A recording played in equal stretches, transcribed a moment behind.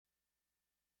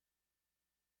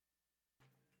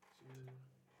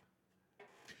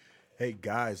Hey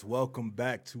guys, welcome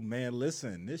back to Man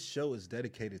Listen. This show is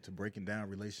dedicated to breaking down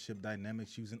relationship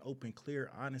dynamics using open,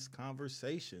 clear, honest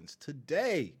conversations.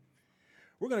 Today,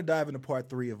 we're going to dive into part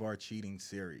 3 of our cheating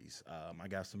series. I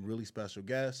got some really special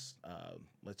guests.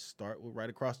 Let's start with right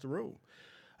across the room.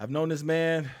 I've known this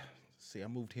man, I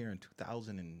moved here in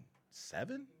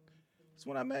 2007. That's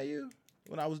when I met you,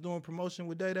 when I was doing promotion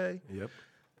with Day Day. Yep.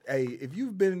 Hey, if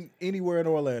you've been anywhere in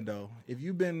Orlando, if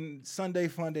you've been Sunday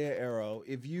Fun Day at Arrow,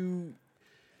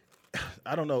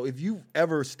 I don't know, if you've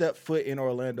ever stepped foot in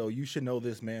Orlando, you should know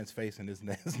this man's face and this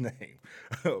man's name.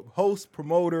 Host,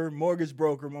 promoter, mortgage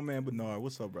broker, my man Bernard.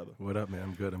 What's up, brother? What up, man?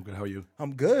 I'm good. How are you?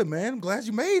 I'm good, man. I'm glad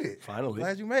you made it. Finally.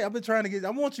 Glad you made it. I've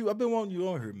been wanting you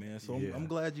on here, man. So Yeah. I'm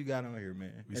glad you got on here,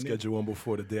 man. We scheduled one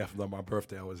before the day after my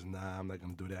birthday. I was, I'm not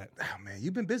going to do that. Oh, man,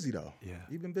 you've been busy, though. Yeah.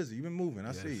 You've been busy. You've been moving. I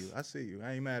Yes. see you.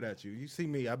 I ain't mad at you. You see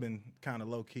me, I've been kind of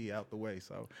low-key out the way.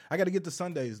 So I got to get to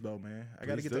Sundays, though, man. I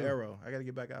got to Please get to do. Arrow. I got to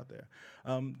get back out there.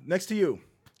 Next to you,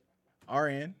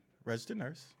 RN, registered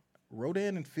nurse,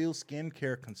 Rodan and Field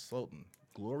skincare consultant,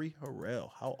 Glory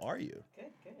Harrell. How are you? Good. I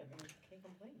can't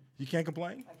complain. You can't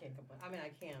complain? I can't complain. I mean,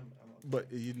 I can, But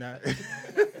you're not. not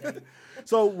today.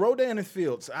 So Rodan and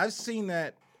Fields, I've seen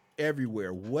that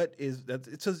everywhere. What is that?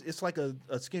 It's like a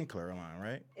skincare line,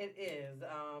 right? It is.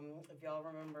 If y'all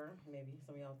remember, maybe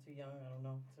some of y'all too young, I don't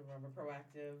know, to remember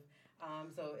Proactive.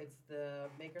 So it's the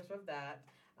makers of that.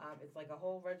 It's like a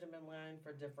whole regimen line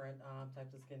for different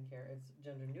types of skincare. It's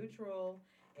gender neutral,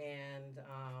 and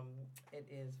it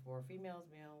is for females,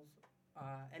 males,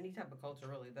 any type of culture,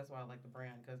 really. That's why I like the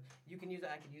brand, because you can use it,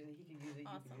 I could use it, he could use it,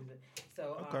 Awesome. you could use it.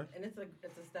 So, Okay. and it's a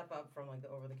step up from like the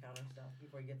over-the-counter stuff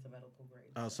before you get to medical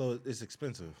grade. So it's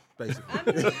expensive, basically. I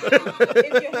mean,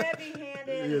 if you're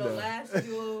heavy-handed, You it'll know. last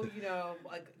you,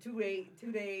 like 2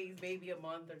 days, maybe a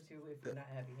month or two if you're not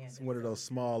heavy-handed. It's one of those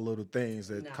small little things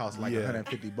that Nah. cost like Yeah.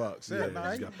 $150. Yeah, Yeah, you nah,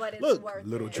 just got- But it's Look, worth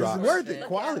little it. drops. it's worth it. Look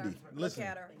Quality. Look Listen,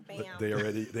 at her. Bam. They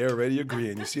already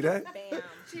agreeing. You see that? Bam.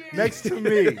 Cheers. next to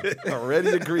me, Already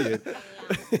agreeing. Bam.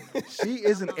 she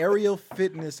is an aerial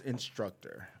fitness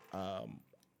instructor.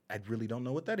 I really don't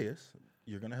know what that is.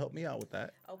 You're gonna help me out with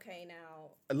that. Okay, now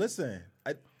Listen,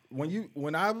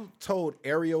 when I'm told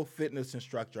aerial fitness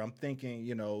instructor, I'm thinking,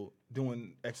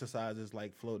 doing exercises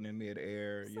like floating in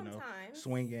midair, sometimes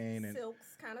swinging and.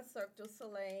 Silks, kind of Cirque du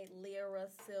Soleil, Lyra,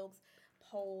 Silks,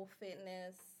 pole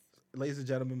fitness. Ladies and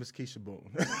gentlemen, Miss Keisha Boone.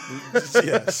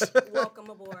 Yes. Welcome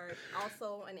aboard.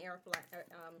 Also an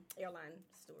airline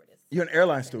stewardess. You're an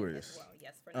airline As stewardess. well,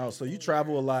 yes. For Oh, so you 19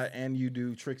 travel a years. lot and you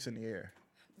do tricks in the air.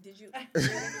 Did you?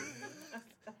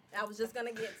 I was just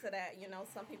gonna get to that.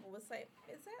 Some people would say,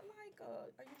 "Is that like?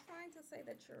 Are you trying to say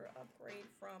that you're an upgrade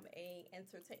from a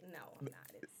entertain?" No, I'm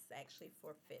not. It's actually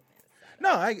for fitness.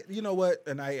 No, you know what?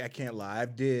 And I can't lie. I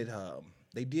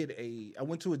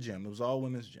went to a gym. It was all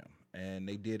women's gym. And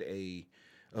they did a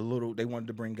little, they wanted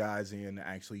to bring guys in and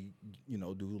actually, do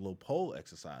little pole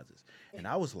exercises. And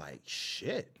I was like,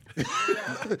 shit,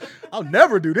 I'll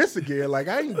never do this again. Like,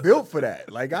 I ain't built for that.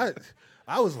 Like, I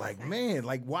was like, man,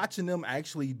 like watching them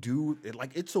actually do it,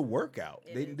 like it's a workout.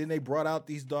 Then they brought out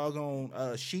these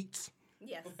doggone sheets.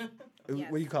 Yes.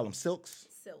 What do you call them? Silks?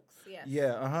 Silks. Yes.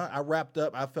 Yeah, I wrapped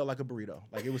up. I felt like a burrito.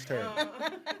 Like, it was terrible.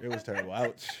 It was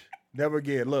terrible. Never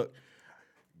again. Look,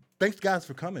 thanks, guys,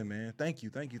 for coming, man. Thank you.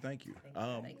 Thanks for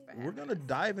We're going to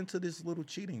dive into this little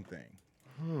cheating thing.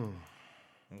 I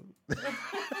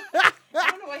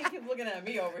don't know why he keeps looking at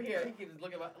me over here. He keeps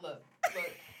looking at look.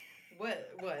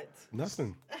 What?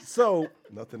 Nothing. So,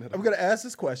 Nothing at I'm all. going to ask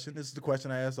this question. This is the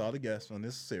question I ask all the guests on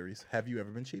this series. Have you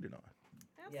ever been cheated on?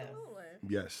 Absolutely.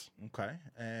 Yes. Okay.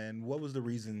 And what was the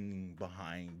reason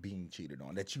behind being cheated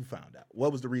on that you found out?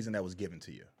 What was the reason that was given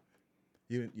to you?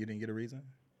 You didn't get a reason?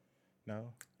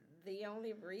 No? The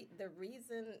only the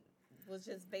reason was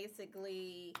just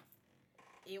basically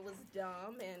it was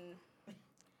dumb and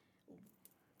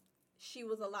she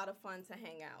was a lot of fun to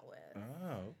hang out with.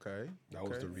 Oh, okay. That was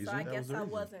the Okay. reason. So I That guess was the I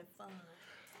reason. wasn't fun,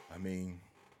 I mean,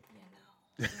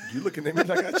 you know. You looking at me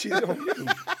like I cheated on you.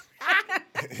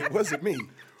 It wasn't me.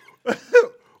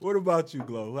 what about you,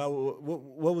 Glow?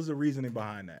 What was the reasoning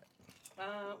behind that?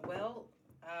 The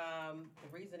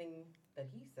reasoning that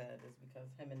he said is because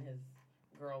him and his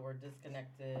girl were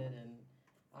disconnected and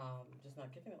just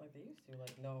not kicking it like they used to.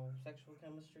 Like, no sexual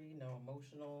chemistry, no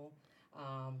emotional.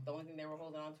 The only thing they were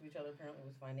holding on to each other apparently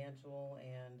was financial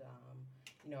and,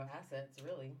 assets,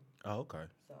 really. Oh, okay.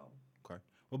 So, Okay.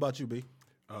 What about you, B?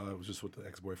 It was just with the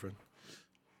ex-boyfriend.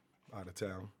 Out of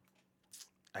town.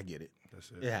 I get it. That's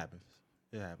it. It happens.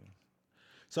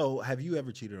 So, have you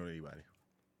ever cheated on anybody?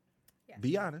 Yes.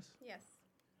 Be honest. Yes.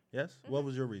 Yes? What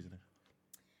was your reasoning?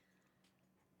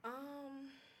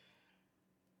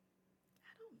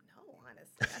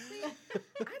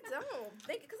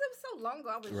 think because it was so long ago,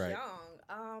 I was Right. young.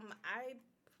 I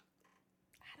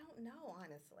don't know,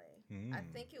 honestly. I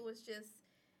think it was just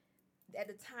at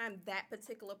the time that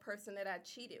particular person that I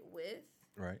cheated with.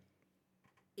 Right.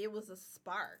 It was a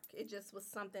spark. It just was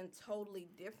something totally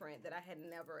different that I had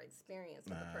never experienced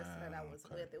with the person that I was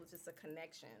okay. with. It was just a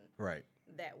connection Right.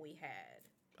 that we had.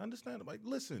 Understand. Like,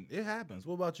 listen, it happens.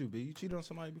 What about you, B? You cheated on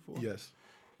somebody before? Yes.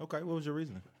 Okay. What was your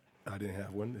reasoning? I didn't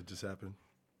have one. It just happened.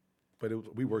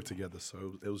 But we worked together,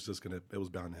 so it was just it was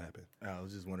bound to happen. Oh, it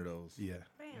was just one of those. Yeah.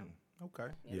 Bam.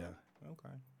 Okay. Yeah.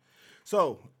 Okay.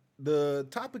 So the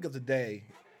topic of the day,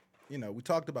 we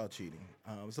talked about cheating.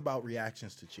 It's about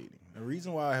reactions to cheating. The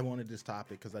reason why I wanted this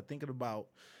topic because I think about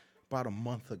a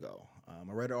month ago,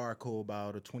 I read an article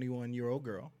about a 21-year-old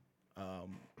girl.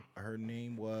 Her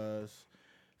name was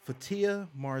Fatia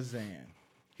Marzan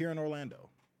here in Orlando.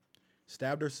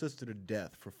 Stabbed her sister to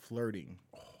death for flirting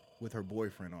with her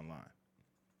boyfriend online.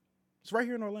 It's right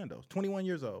here in Orlando. 21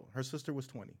 years old. Her sister was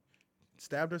 20.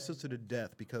 Stabbed her sister to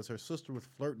death because her sister was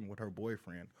flirting with her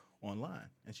boyfriend online,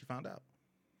 and she found out.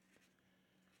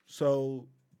 So,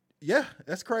 yeah,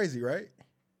 that's crazy, right?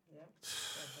 Yep.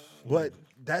 But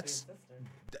That's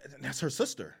that's her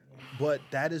sister. But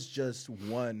that is just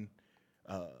one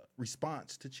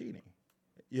response to cheating.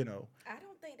 I don't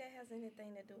think that has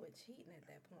anything to do with cheating at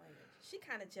that point. She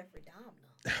kind of Jeffrey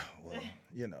Dahmer. Well,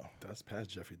 That's past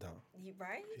Jeffrey Dahmer. You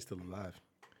right? He's still alive.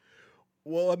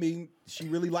 Well, I mean, she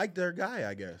really liked her guy,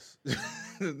 I guess.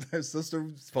 Her sister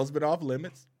was supposed to be off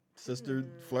limits. Sister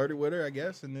flirted with her, I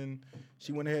guess, and then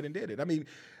she went ahead and did it. I mean,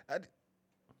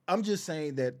 I'm just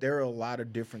saying that there are a lot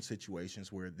of different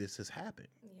situations where this has happened.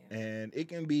 Yeah. And it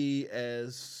can be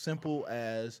as simple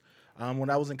as when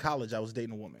I was in college, I was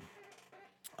dating a woman.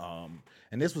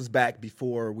 And this was back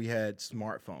before we had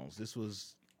smartphones. This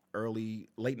was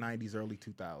late 90s, early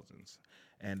 2000s.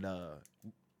 And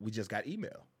we just got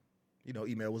email.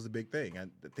 Email was a big thing. I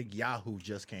think Yahoo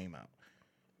just came out.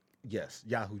 Yes,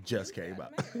 Yahoo just came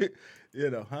out. Huh? You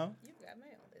got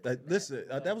mail. That was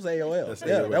AOL. That's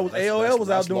Yeah, AOL. that was AOL That's was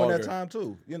out during longer. that time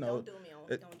too. Don't do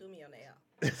me on the air.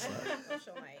 Don't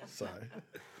show my age. Sorry.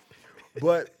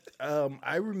 But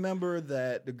I remember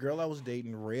that the girl I was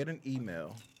dating read an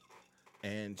email,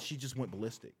 and she just went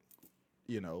ballistic.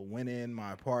 Went in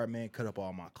my apartment, cut up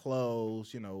all my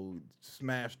clothes,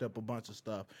 smashed up a bunch of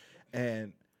stuff.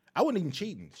 And I wasn't even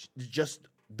cheating. Just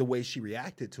the way she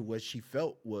reacted to what she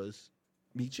felt was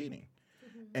me cheating.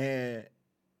 And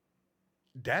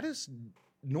that is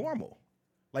normal.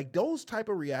 Like, those type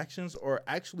of reactions are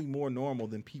actually more normal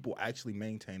than people actually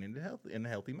maintaining in a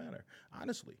healthy manner,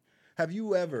 honestly. Have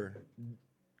you ever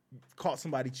caught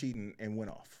somebody cheating and went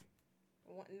off?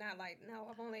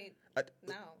 I've only,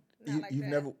 You've like that.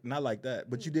 never, not like that,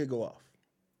 but you did go off.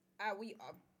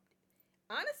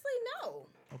 Honestly, no.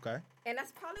 Okay. And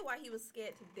that's probably why he was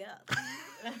scared to death.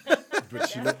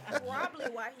 That's probably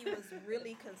why he was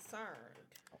really concerned.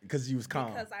 Because he was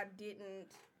calm. Because I didn't.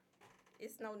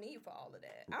 It's no need for all of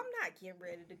that. I'm not getting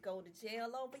ready to go to jail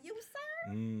over you,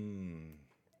 sir.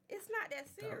 It's not that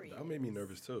serious. That made me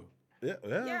nervous too. Yeah,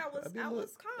 Yeah, I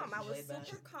was calm. I was Laid back.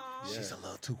 super calm. She's a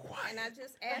little too quiet. And I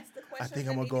just asked the I questions. think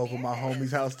that I'm gonna need go to over be my asked.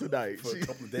 homie's house tonight. For a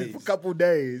couple of days. For a couple of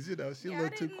days, she's a Yeah,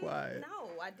 little too quiet. No,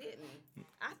 I didn't.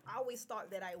 I always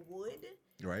thought that I would.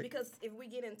 Right. Because if we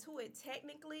get into it,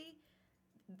 technically,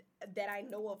 that I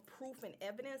know of proof and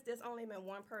evidence, there's only been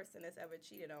one person that's ever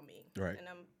cheated on me. Right. And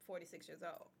I'm 46 years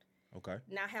old. Okay.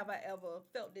 Now, have I ever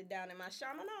felt it down in my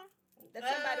shamana that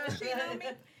somebody was cheating on me?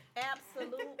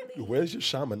 Absolutely. Where's your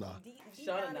shamana? Deep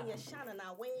down in your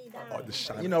shanana, way down. Oh, the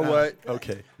shamana. You know what?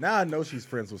 Okay. Now I know she's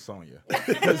friends with Sonya.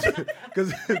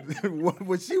 Because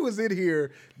when she was in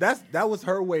here, that was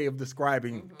her way of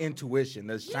describing intuition,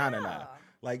 the Shanana. Yeah.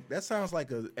 Like, that sounds like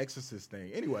an exorcist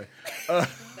thing. Anyway.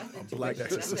 Black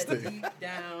exorcist That's thing. deep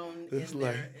down It's in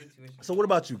like- their intuition. So what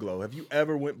about you, Glow? Have you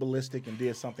ever went ballistic and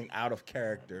did something out of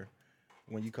character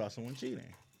when you caught someone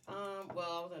cheating? Well,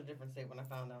 I was in a different state when I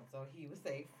found out, so he was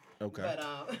safe. Okay. But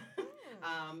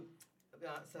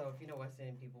so if you know West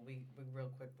Indian people, we real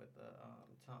quick with the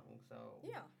tongue. So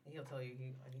Yeah. he'll tell you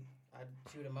I'd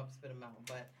shoot him up, spit him out.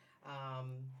 But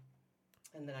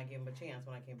and then I gave him a chance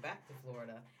when I came back to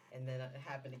Florida, and then it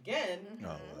happened again.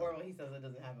 Oh, Or well, he says it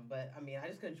doesn't happen, but I mean, I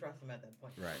just couldn't trust him at that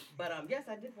point. Right. But yes,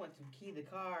 I did want to key the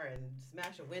car and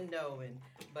smash a window,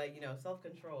 but self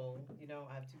control.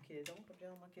 I have 2 kids. I won't go to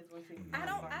jail. My kids want to see me. I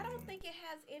don't think it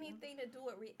has anything to do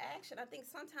with reaction. I think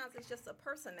sometimes it's just a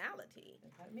personality.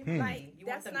 Like, You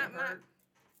that's want them not to my. hurt.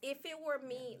 If it were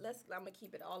me, I'm gonna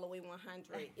keep it all the way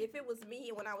 100. If it was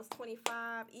me when I was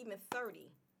 25, even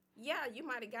 30, Yeah, you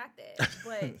might have got that,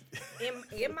 but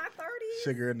in my 30s,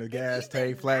 Sugar in the gas even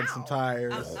tank, flatten some now,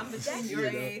 tires. I'm between your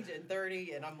age and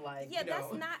 30, and I'm like, yeah, you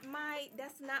know,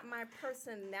 that's not my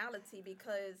personality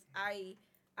because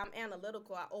I'm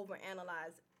analytical. I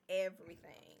overanalyze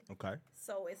everything. Okay.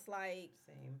 So it's like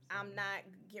same. I'm not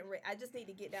getting ready. I just need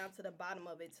to get down to the bottom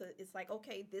of it. It's like,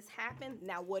 okay, this happened.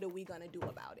 Now what are we gonna do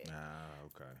about it? Ah,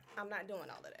 okay. I'm not doing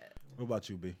all of that. What about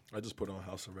you, B? I just put on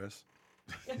house arrest.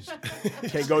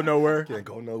 Can't go nowhere. Can't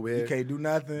go nowhere. You can't do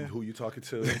nothing. Who you talking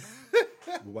to?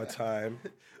 What time?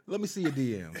 Let me see your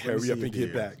DMs. Let me Hurry see up your and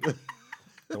get DMs. back.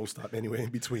 Don't stop anywhere in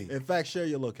between. In fact, share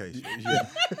your location. Yeah.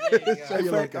 There you go. Share In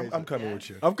your fact, location. I'm coming with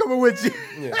you. I'm coming with you.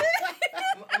 Yeah.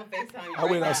 I'm gonna FaceTime you. I'll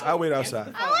wait right now. I'll wait Answer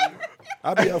outside. the phone.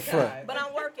 I'll be up front God. But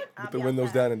I'm working. with the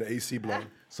windows down and the AC blowing.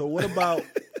 So what about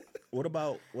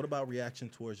reaction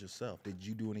towards yourself? Did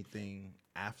you do anything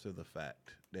after the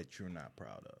fact that you're not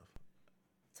proud of?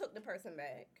 Took the person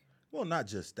back. Well, not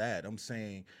just that. I'm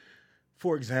saying,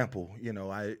 for example, you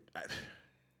know,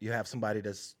 you have somebody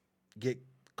that's get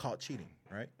caught cheating,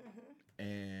 right?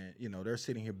 And you know they're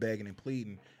sitting here begging and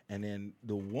pleading, and then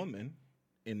the woman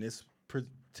in this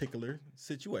particular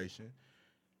situation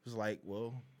was like,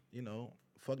 "Well, you know,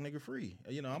 fuck nigga free.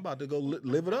 You know, I'm about to go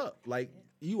live it up. Like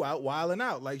you out wilding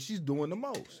out. Like she's doing the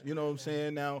most. You know what I'm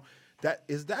saying? Now, that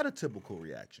a typical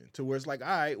reaction to where it's like, all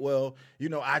right, well, you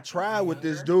know, I tried with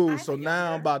this dude, so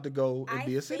now I'm about to go and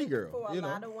be a city girl. For a You know,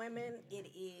 lot of women, it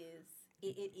is.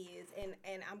 It is, and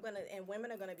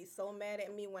women are gonna be so mad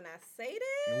at me when I say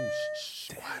this.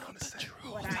 Ooh, quiet on the set.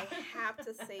 But I have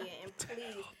to say it, and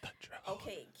please,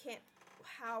 okay,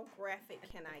 how graphic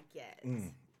can I get?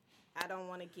 I don't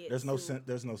want to get. There's no too-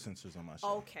 there's no censors on my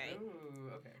show. Okay. Ooh,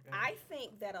 okay. Go ahead. I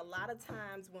think that a lot of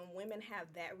times when women have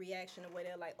that reaction where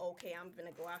they're like, okay, I'm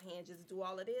going to go out here and just do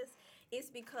all of this, it's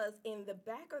because in the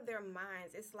back of their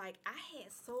minds, it's like, I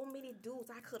had so many dudes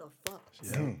I could have fucked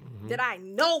that I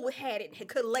know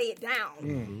could lay it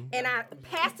down. And I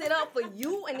passed it up for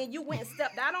you, and then you went and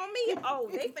stepped out on me. Oh,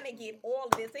 they finna get all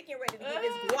of this. They getting ready to get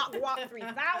this Guap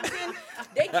 3000.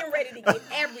 They getting ready to get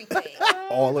everything.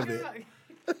 All of it.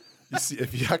 You see,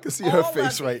 if y'all can see her All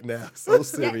face of it. right now, so I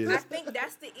serious. think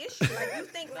that's the issue. Like, you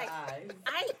think, like, Eyes.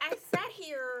 I sat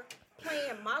here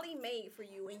playing Molly Maid for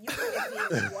you, and you could have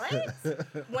been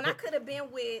what? When I could have been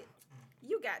with,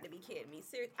 you got to be kidding me.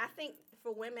 Serious. I think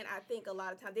for women, I think a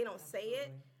lot of times they don't say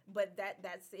it, but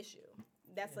that's the issue.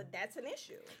 That's an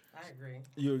issue. I agree.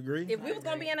 You agree? If we I was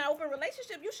gonna agree. be in an open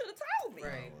relationship, you should have told me.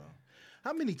 Right.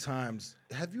 How many times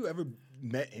have you ever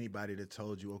met anybody that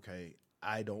told you, okay,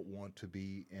 I don't want to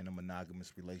be in a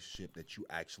monogamous relationship that you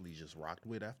actually just rocked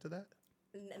with after that?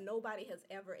 Nobody has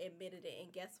ever admitted it,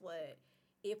 and guess what?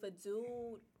 If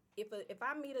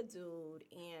I meet a dude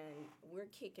and we're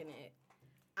kicking it,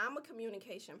 I'm a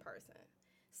communication person.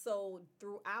 So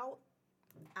throughout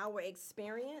our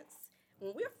experience,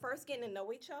 when we're first getting to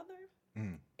know each other,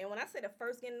 and when I say the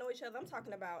first getting to know each other, I'm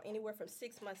talking about anywhere from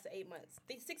 6 months to 8 months,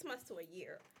 6 months to a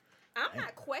year. I'm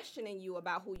not questioning you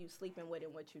about who you sleeping with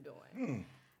and what you're doing.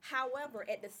 However,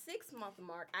 at the 6 month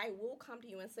mark, I will come to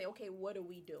you and say, okay, what are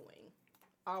we doing?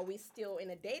 Are we still in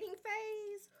a dating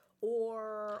phase,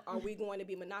 or are we going to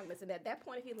be monogamous? And at that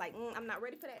point, if he's like, I'm not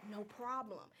ready for that, no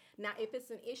problem. Now, if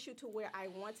it's an issue to where I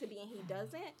want to be and he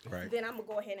doesn't, Right. then I'm going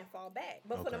to go ahead and fall back.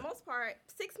 But for the Okay. most part,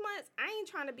 6 months, I ain't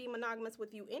trying to be monogamous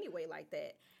with you anyway like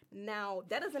that. Now,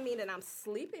 that doesn't mean that I'm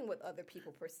sleeping with other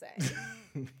people per se.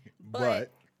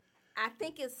 But I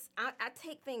think I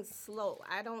take things slow.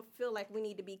 I don't feel like we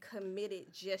need to be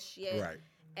committed just yet Right.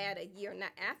 at a year. Now,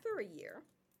 after a year,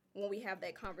 when we have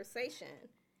that conversation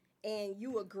and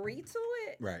you agree to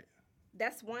it, right.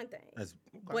 that's one thing. That's,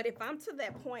 But if I'm to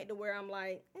that point to where I'm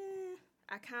like,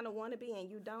 I kind of want to be and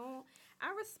you don't,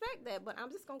 I respect that, but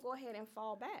I'm just going to go ahead and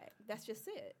fall back. That's just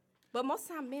it. But most of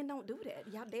the time, men don't do that.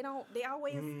 Y'all, they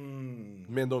always,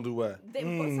 Men don't do what? most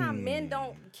of the time, men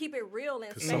don't keep it real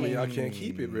and Because some of say, y'all can't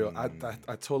keep it real.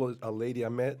 I told a lady I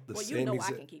met the well, same you know I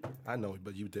exact. can keep it. I know,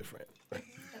 but you different.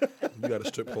 You got a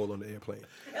strip pole on the airplane.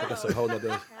 That's a whole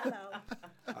nother. Hello.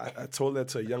 I told that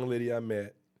to a young lady I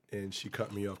met, and she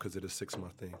cut me off because of the 6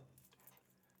 month thing.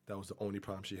 That was the only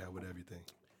problem she had with everything.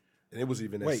 And it was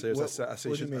even that Wait, serious. what- I said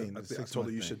what do you I- mean, I, the think I 6 told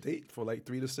her month you thing? should date for like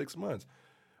 3 to 6 months.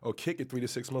 Or kick it 3 to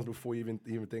 6 months before you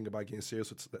even think about getting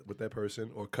serious with that person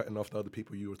or cutting off the other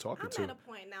people you were talking I'm to. at a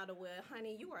point now to where,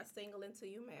 honey, you are single until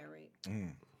you're married.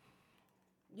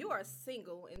 You are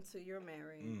single until you're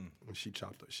married. And she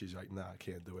chopped it. She's like, nah, I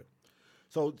can't do it.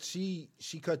 So she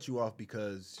cut you off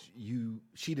because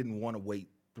she didn't want to wait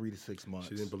 3 to 6 months.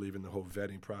 She didn't believe in the whole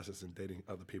vetting process and dating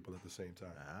other people at the same time.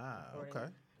 Ah, okay.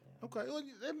 Okay, well,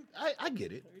 I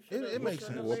get it. It makes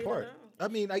sense. What part? I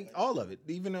mean, all of it,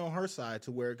 even on her side,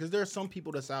 to where because there are some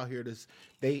people that's out here that's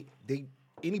they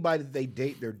anybody that they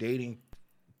date, they're dating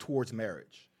towards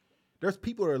marriage. There's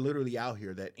people that are literally out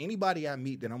here that anybody I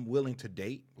meet that I'm willing to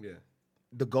date, Yeah.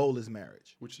 the goal is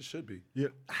marriage. Which it should be. Yeah,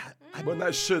 Well,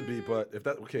 not should be, but if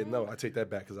that no, I take that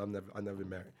back because I've never been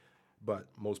married. But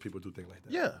most people do think like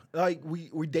that. yeah. Like we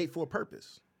date for a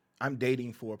purpose. I'm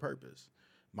dating for a purpose.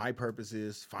 My purpose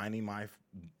is finding my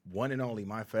one and only,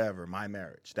 my forever, my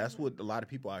marriage. That's what a lot of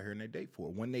people out here and they date for.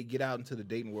 When they get out into the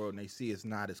dating world and they see it's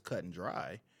not as cut and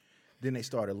dry, then they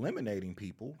start eliminating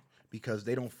people because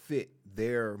they don't fit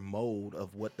their mold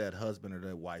of what that husband or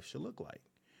that wife should look like.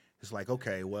 It's like,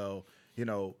 okay, well,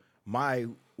 my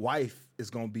wife is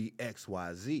going to be X,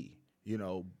 Y, Z,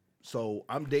 so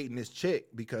I'm dating this chick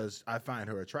because I find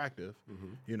her attractive,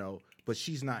 but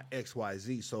she's not X, Y,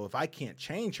 Z. So if I can't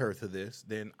change her to this,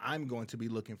 then I'm going to be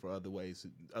looking for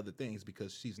other things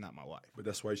because she's not my wife. But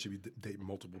that's why you should be dating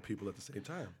multiple people at the same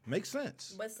time. Makes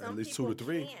sense. But some At least people 2 to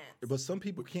 3. can't. But some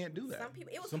people can't do that. Some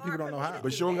people, it was some hard people don't for know me how. to But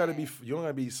do you don't that.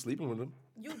 gotta be sleeping with them.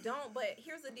 You don't, but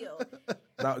here's the deal.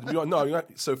 Now, you're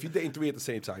not, so if you're dating 3 at the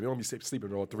same time, you don't be sleeping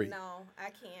with all 3. No, I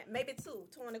can't. Maybe two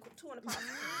in the possible.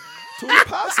 2 is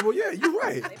possible, yeah, you're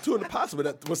right. 2 is possible.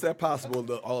 What's that possible?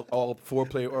 All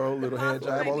foreplay, oral, little hand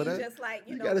Possible job, all of might be that. Just like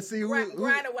You gotta see who-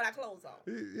 grinding with our clothes on.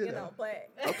 You know. But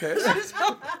Okay. High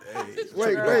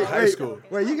school.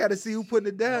 Wait, you got to see who putting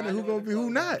it down and who going to be who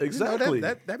not. Exactly.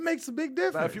 That makes a big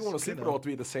difference. Now, if you want to sleep with all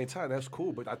 3 at the same time, that's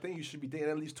cool. But I think you should be dating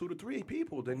at least 2 to 3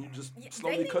 people. Then you just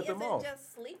slowly dating cut them isn't off.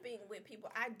 just sleeping with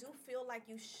people. I do feel like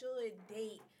you should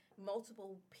date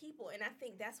multiple people, and I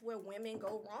think that's where women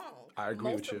go wrong. I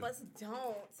agree most with you. of us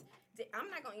don't. I'm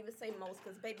not gonna even say most,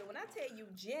 because baby, when I tell you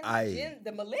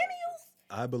the millennials,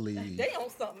 I believe they on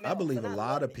something else. I believe and a I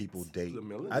lot love of it. people date. The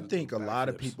millennials I think a do lot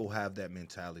of backflips. people have that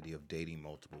mentality of dating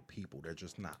multiple people. They're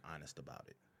just not honest about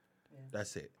it.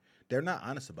 That's it. They're not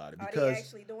honest about it Are because they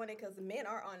actually doing it? Because men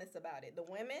are honest about it. The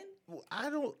women,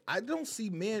 I don't see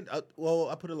men. Well,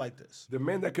 I put it like this. The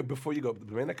men that could, before you go,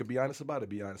 the men that could be honest about it,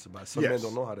 be honest about it. Some men Yes.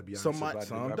 don't know how to be honest Some about might- it.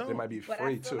 some They don't. might be but I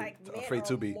afraid feel to, like men afraid are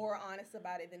to be. more honest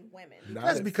about it than women. Not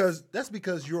That's if-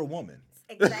 because you're a woman.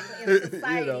 Exactly. And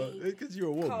society because you're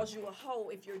a woman. calls you a hoe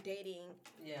if you're dating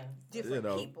Yeah. different You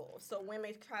know. people. So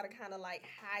women try to kind of like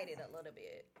hide it a little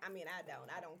bit. I mean,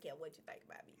 I don't care what you think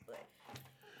about me, but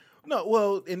No,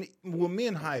 well,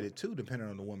 men hide it too, depending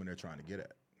on the woman they're trying to get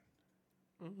at.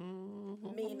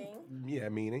 meaning Yeah,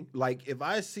 meaning. Like if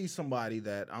I see somebody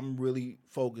that I'm really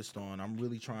focused on, I'm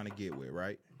really trying to get with,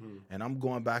 right? And I'm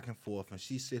going back and forth, and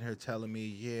she's sitting here telling me,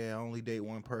 "Yeah, I only date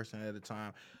one person at a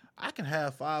time." I can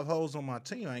have 5 hoes on my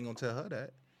team. I ain't gonna tell her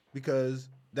that because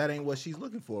that ain't what she's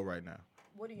looking for right now.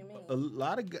 what do you mean? A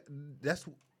lot of that's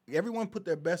everyone put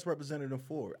their best representative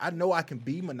forward. I know I can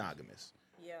be monogamous,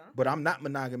 Yeah. but I'm not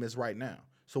monogamous right now.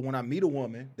 So when I meet a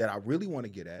woman that I really want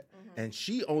to get at, and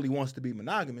she only wants to be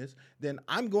monogamous, then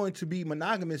I'm going to be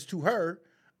monogamous to her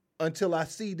until I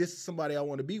see this is somebody I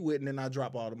want to be with, and then I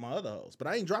drop all of my other hoes. But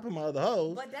I ain't dropping my other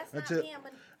hoes But that's not until.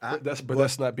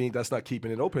 being. That's not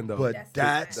keeping it open though. But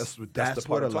That's that's the that's part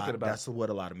what a I'm talking lot. about. That's what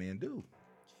a lot of men do.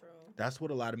 True. That's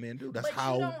what a lot of men do. That's But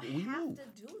how you don't we have move.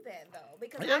 to do that though,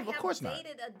 because Yeah, I of have course not.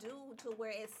 dated a dude to where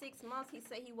at 6 months he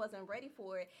said he wasn't ready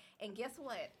for it, and guess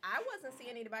what? I wasn't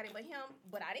seeing anybody but him,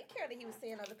 but I didn't care that he was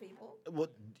seeing other people. Well,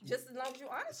 Just as long as you're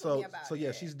honest with me about so it.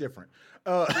 yeah, she's different.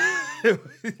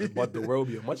 But the world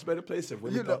would be a much better place if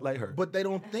women thought like her. But they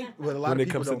don't think. But a lot When of it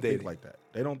people comes to don't think dating. like that.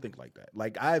 They don't think like that.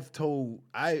 Like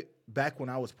back when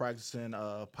I was practicing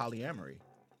polyamory,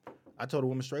 I told a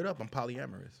woman straight up, I'm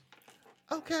polyamorous.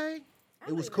 Okay, I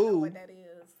it was don't even know cool. what that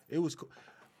is. It was cool.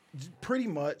 Pretty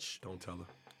much. Don't tell her.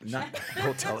 Not.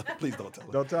 Don't tell her. Please don't tell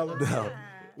her. Don't tell her. No.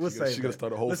 We'll She's say gonna that.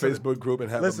 start a whole Listen, Facebook group and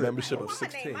have listen. a membership of Mama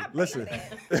named 16. my baby Listen,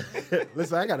 that.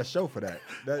 listen. I got a show for that.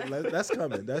 That's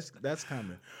coming. That's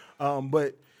coming.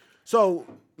 But so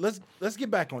let's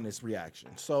get back on this reaction.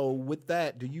 So with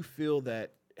that, do you feel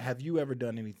that have you ever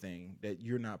done anything that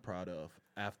you're not proud of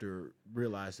after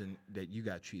realizing that you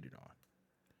got cheated on?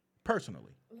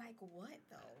 Personally, Like what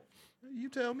though? you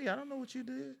tell me. I don't know what you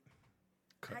did.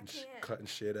 can't. Cutting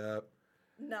shit up,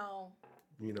 No,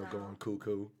 No. going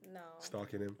cuckoo, no.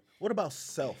 stalking him. What about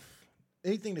self?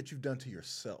 Anything that you've done to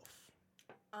yourself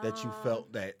that you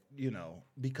felt that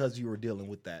because you were dealing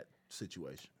with that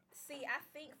situation. See, I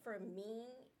think for me,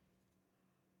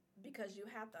 because you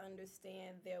have to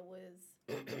understand there was,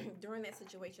 during that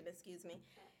situation,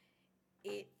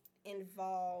 it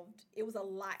was a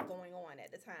lot going on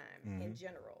at the time in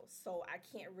general. So I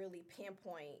can't really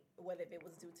pinpoint whether it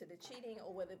was due to the cheating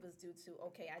or whether it was due to,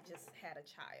 okay, I just had a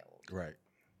child. Right.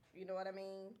 You know what I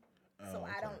mean? So Oh, I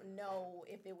okay. don't know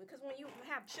if it would, because when you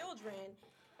have children,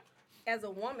 as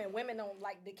a woman, women don't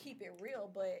like to keep it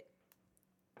real, but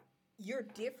you're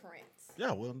different.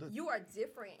 Yeah, well, You are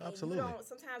different. Absolutely. And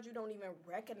sometimes you don't even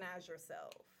recognize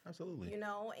yourself. absolutely. You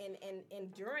know,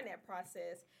 and during that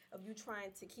process of you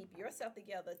trying to keep yourself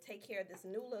together, take care of this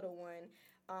new little one,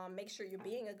 make sure you're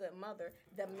being a good mother,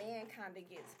 the man kind of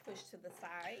gets pushed to the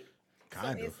side.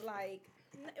 Kind so of. it's like,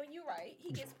 you're right,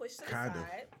 he gets pushed to the Kind of.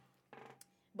 side.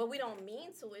 But we don't mean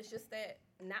to. It's just that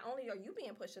not only are you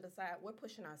being pushed to the side, we're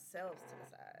pushing ourselves to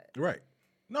the side. Right.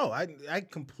 No, I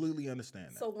completely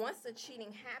understand that. So once the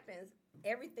cheating happens,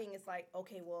 everything is like,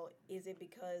 okay, well, is it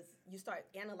because you start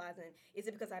analyzing, is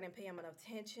it because I didn't pay him enough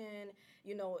attention?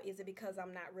 You know, is it because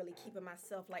I'm not really keeping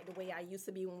myself like the way I used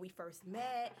to be when we first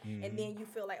met? And then you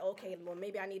feel like, okay, well,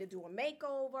 maybe I need to do a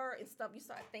makeover and stuff. You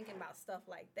start thinking about stuff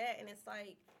like that. And it's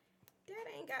like, that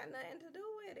ain't got nothing to do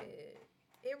with it.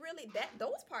 It really,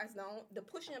 those parts don't. The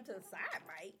pushing him to the side,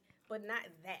 right? But not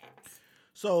that.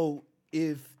 So,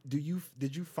 did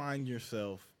you find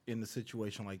yourself in a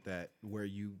situation like that where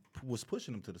you was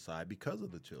pushing him to the side because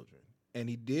of the children, and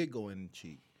he did go in and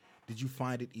cheat? Did you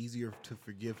find it easier to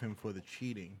forgive him for the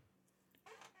cheating,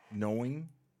 knowing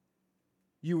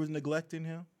you was neglecting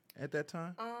him at that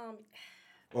time,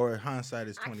 or hindsight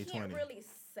is 20/20? I can't really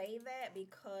say that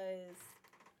because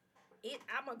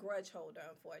I'm a grudge holder,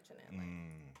 unfortunately.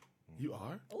 You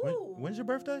are? Ooh, when's your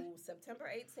birthday? September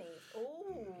 18th.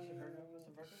 Ooh,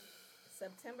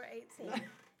 September 18th.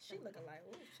 She looking like,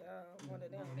 ooh, child, one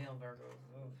of them. Male Virgos.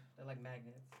 Ooh, they're like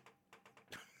magnets.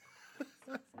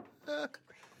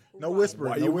 No Right.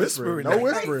 whispering. Why no you whispering. whispering No like that?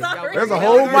 whispering. Sorry. There's a Yeah,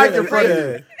 whole yeah, mic in front of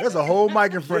yeah. you. There's a whole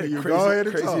mic in front of you. Crazy, Go ahead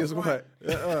and crazy talk. as what?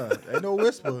 Ain't no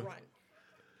whisper. Run.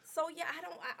 So yeah,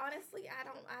 I honestly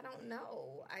don't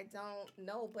know. I don't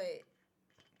know, but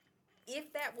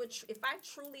if that would, if I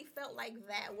truly felt like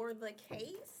that were the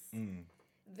case,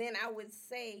 then I would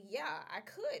say, yeah, I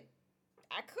could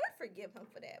forgive him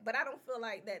for that. But I don't feel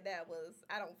like that was.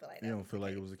 I don't feel like that. You don't was feel the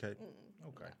like it case. was the case? Mm-mm.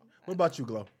 Okay. No, What about you,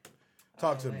 Glow?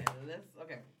 Talk to me. Man,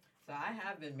 okay. So I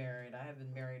have been married. I have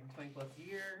been married 20 plus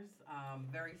years.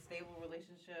 Very stable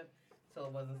relationship till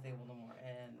it wasn't stable no more.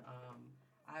 And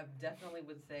I definitely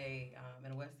would say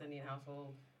in a West Indian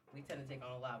household, we tend to take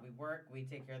on a lot. We work, we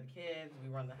take care of the kids, we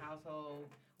run the household.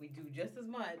 We do just as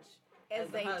much As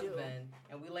the they do. husband,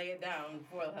 and we lay it down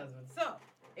for the husband. So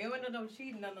it wasn't no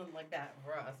cheating, nothing like that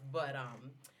for us. But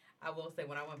I will say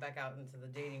when I went back out into the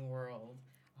dating world,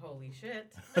 holy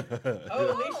shit.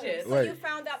 Holy shit. So Wait. you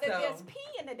found out that So- there's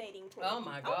pee in the dating pool. Oh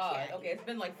my God. Okay, it's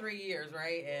been like 3 years,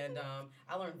 right? And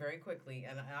I learned very quickly,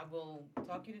 and I will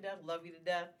talk you to death, love you to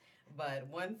death. But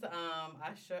once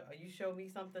you show me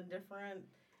something different,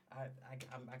 I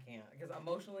can't, because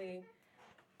emotionally,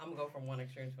 I'm gonna go from one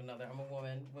extreme to another. I'm a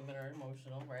woman. Women are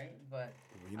emotional, right? But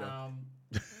We know.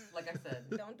 like I said,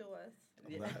 Don't do us.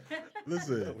 yeah.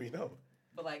 Listen. We know.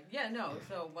 But like, yeah, no.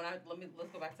 So when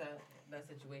let's go back to that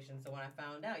situation. So when I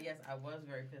found out, yes, I was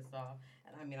very pissed off,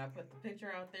 and I mean, I put the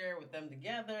picture out there with them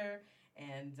together,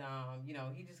 and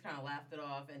he just kind of laughed it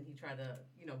off, and he tried to,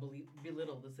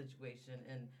 belittle the situation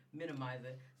and minimize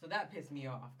it. So that pissed me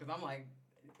off because I'm like,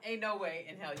 ain't no way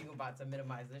in hell you about to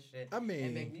minimize this shit. I mean,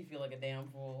 and make me feel like a damn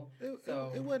fool.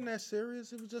 It wasn't that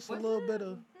serious. It was just a Was little it? bit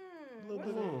of,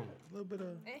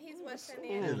 And he's West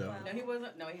Indian You as know. well. No, he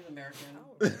wasn't. No, he's American.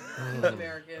 Oh, really? He's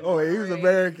American. Oh, he was Great.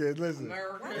 American. Listen.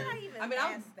 American. Why did I even I mean,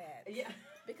 I'm. ask that? Yeah.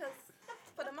 Because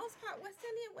for the most part, West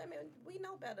Indian women, we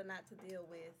know better not to deal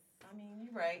with. I mean,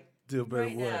 you're right. Deal better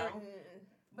Right what? now. certain-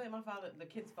 But my father, the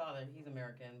kid's father, he's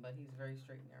American, but he's very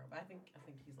straight and narrow. But I think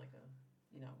he's like a,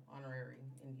 honorary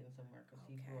Indian somewhere because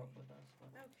he grew up with us. But,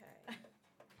 Okay.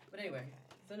 but anyway,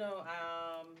 so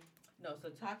no, so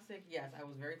toxic. Yes, I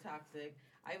was very toxic.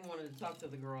 I even wanted to talk to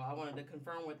the girl. I wanted to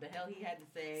confirm what the hell he had to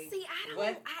say. See, I don't.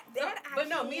 What? But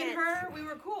no, me and her, we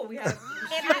were cool. We had.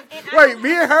 Wait,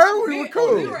 me and her, we were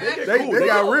cool. we were actually They cool.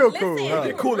 got Listen, real cool. we Huh?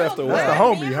 They're were cool real after a good. That's the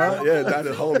while. Me homie, and huh? her Yeah, were that's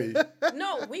the cool, too. homie.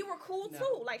 No, we were cool No.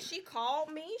 too. Like she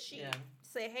called me. She Yeah.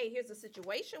 said, "Hey, here's the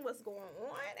situation. What's going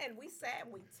on?" And we sat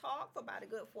and we talked for about a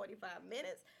good 45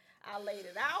 minutes. I laid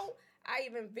it out. I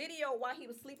even videoed while he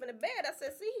was sleeping in bed. I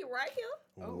said, "See, he right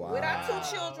here Wow. with our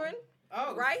 2 children."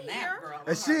 Oh, Right snap, here. girl.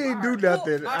 And she ain't do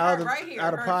nothing My heart out of right here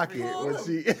out of hurts pocket me. when Oh,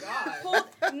 she. God. Pulled,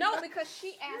 No, because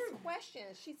she asked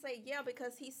questions. She said, yeah,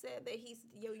 because he said that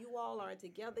you all aren't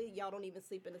together. Y'all don't even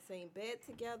sleep in the same bed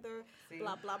together. See?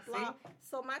 Blah blah blah.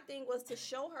 So my thing was to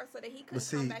show her so that he But could come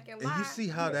see, back and and lie. you see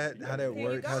how that you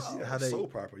works, go. how they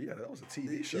Soap opera. Yeah, that was a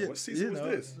TV show. yeah, What season was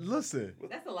this? Listen.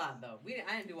 That's a lot though.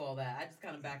 I didn't do all that. I just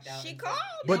kind of backed out. She and called.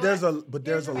 said, But "You know there's what?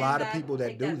 there's a Here's lot the of bad people guy. that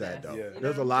Take do that that mess." though. Yeah. You know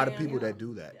There's a what lot I'm of people saying? that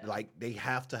do that. Yeah. Like they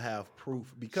have to have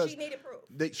proof because She needed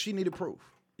proof. she needed proof,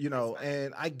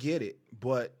 and I get it,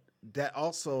 but that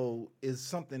also is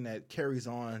something that carries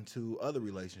on to other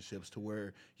relationships to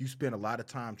where you spend a lot of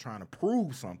time trying to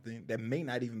prove something that may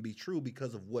not even be true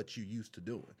because of what you used to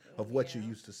doing, of what you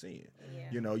used to seeing.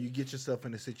 Yeah. You get yourself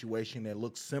in a situation that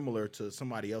looks similar to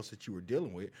somebody else that you were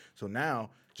dealing with. So now,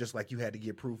 just like you had to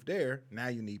get proof there, now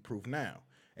you need proof now.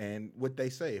 And what they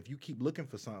say, if you keep looking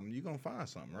for something, you're gonna find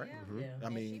something, right? Yeah. Yeah. I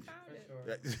And mean, she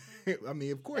found it. For sure. I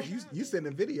mean, of course, you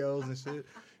sending videos and shit,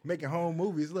 making home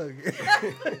movies. Look,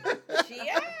 She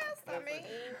asked. I mean,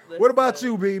 what about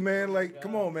you, B man? Like,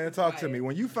 come on, man, talk to Right. me.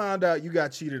 When you found out you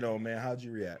got cheated on, man, how'd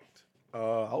you react? I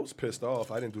was pissed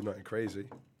off. I didn't do nothing crazy.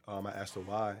 I asked her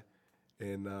why,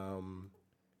 and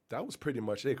that was pretty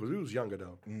much it. Because we was younger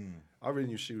though. I already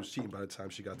knew she was cheating by the time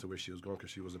she got to where she was going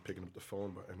because she wasn't picking up the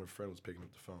phone, and her friend was picking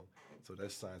up the phone. So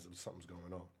that's signs that something's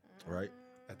going on Right?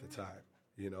 at the time.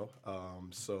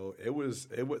 So it was.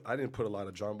 I didn't put a lot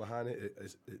of drama behind it.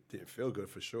 It didn't feel good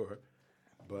for sure.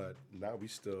 But now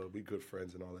we good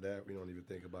friends and all of that. We don't even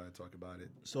think about it, talk about it.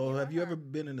 So, have you ever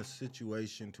been in a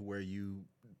situation to where you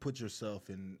put yourself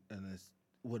in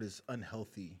what is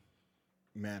unhealthy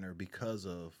manner because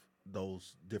of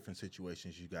those different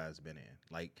situations you guys been in?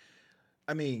 Like,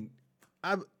 I mean,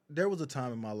 there was a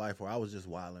time in my life where I was just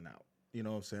wilding out. You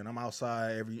know what I'm saying? I'm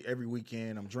outside every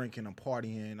weekend. I'm drinking. I'm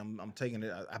partying. I'm taking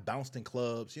it. I bounced in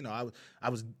clubs. I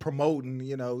was promoting.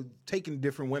 Taking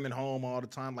different women home all the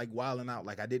time, like wilding out.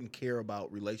 Like I didn't care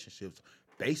about relationships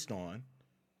based on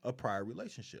a prior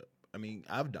relationship. I mean,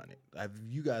 I've done it.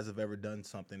 You guys have ever done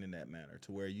something in that manner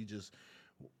to where you just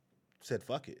said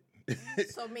fuck it?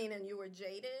 so meaning you were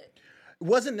jaded? It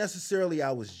wasn't necessarily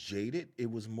I was jaded.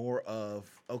 It was more of,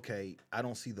 okay, I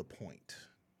don't see the point.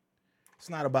 It's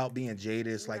not about being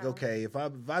jaded. It's like, okay, if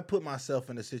I put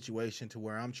myself in a situation to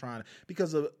where I'm trying to,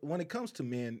 because when it comes to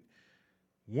men,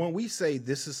 when we say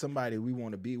this is somebody we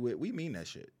want to be with, we mean that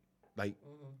shit. Like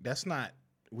that's not,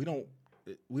 we don't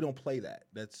play that.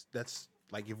 That's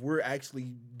like if we're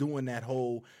actually doing that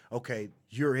whole, okay,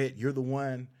 you're it, you're the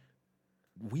one,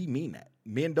 we mean that.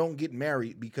 Men don't get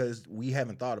married because we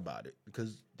haven't thought about it,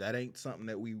 because that ain't something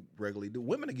that we regularly do.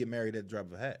 Women to get married at the drop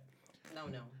of a hat. No.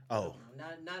 Oh. No,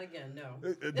 not again.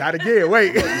 No. Not again.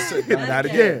 Wait. Not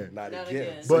again. Not Not again.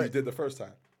 again. So But- you did the first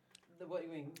time. What you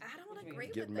mean? I don't What you mean? agree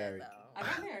Getting with married. that though. I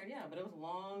got married, yeah, but it was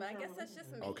long. But I guess that's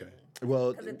just me. Okay.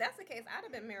 Well, Because if that's the case, I'd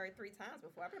have been married 3 times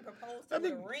before. I've been proposed to I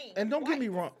with mean, a ring. and don't get me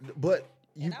twice. wrong, but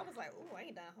you. And I was like, ooh, I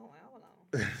ain't done home. Hold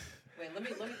on. Wait, let me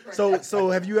correct So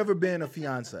have you ever been a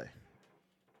fiance?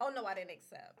 Oh no, I didn't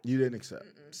accept. You didn't accept.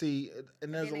 See,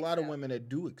 and there's a Didn't lot of accept. women that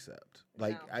do accept.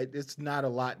 Like, No. it's not a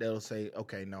lot that'll say,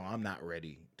 okay, no, I'm not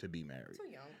ready to be married. Too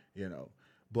young.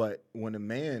 But when a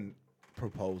man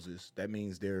proposes, that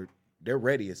means they're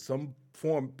ready at some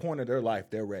point of their life.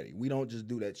 They're ready. We don't just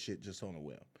do that shit just on a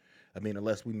whim. I mean,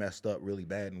 unless we messed up really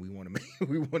bad and we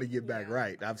want to get back Yeah.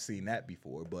 right. I've seen that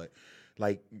before, but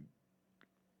like,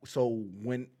 so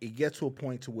when it gets to a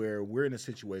point to where we're in a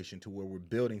situation to where we're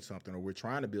building something or we're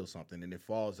trying to build something and it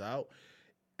falls out,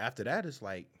 after that it's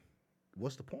like,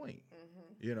 what's the point?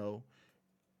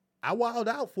 I wild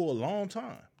out for a long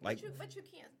time. Like, But you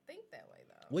can't think that way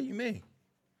though. what do you mean?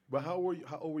 But how old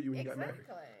were you when you got married?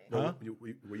 Exactly. Huh?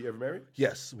 Were you ever married?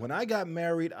 Yes. When I got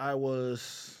married, I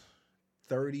was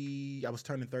 30. I was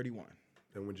turning 31.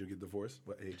 And when did you get divorced?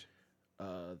 What age?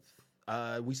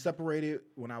 We separated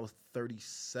when I was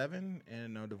 37,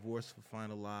 and our divorce was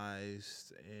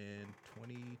finalized in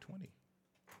 2020.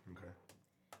 Okay.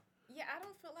 Yeah, I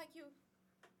don't feel like you.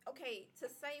 Okay, to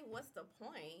say what's the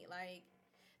point? Like,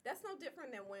 that's no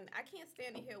different than when I can't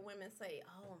stand to hear women say,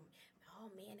 "Oh,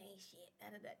 men ain't shit."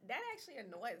 That actually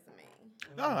annoys me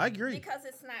No, I agree. because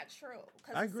it's not true.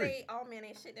 Because I to agree. say all men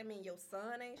ain't shit, that mean your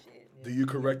son ain't shit. Do you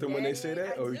correct them when they Daddy say ain't-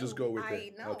 that, I or you do. just go with I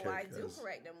it? know, Okay, I do 'cause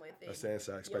correct them with it. That's the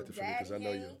answer I expected from you because I Your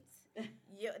know daddy you. ain't-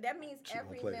 Yeah, that means She don't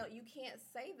every play. male. You can't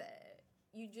say that.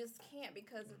 You just can't,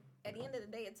 because at the end of the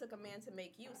day, it took a man to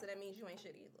make you, so that means you ain't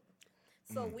shit either.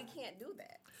 So we can't do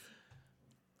that.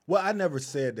 Well, I never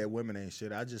said that women ain't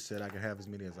shit. I just said I can have as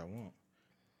many as I want.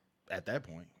 at that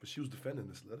point. But she was defending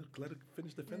this. Let her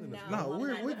finish defending this. No. No, I'm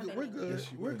we're not we're good. We're defending good.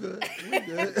 Yes, you We're were. good. We're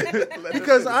good.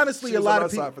 Because honestly, She a was lot on of our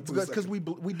people side for 2 because seconds.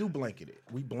 we do blanket it.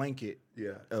 We blanket.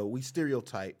 Yeah. We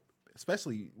stereotype,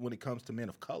 especially when it comes to men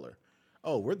of color.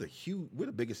 Oh, we're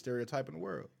the biggest stereotype in the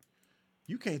world.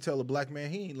 You can't tell a black man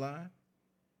he ain't lying.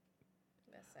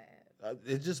 That's sad.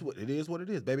 It's just what it is. What it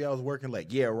is, baby. I was working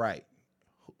late. Yeah, right.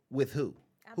 With who?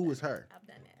 Who was her? I've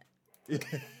done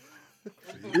that.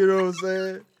 You know what I'm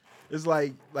saying? It's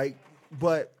like,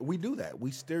 but we do that.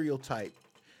 We stereotype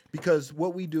because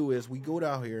what we do is we go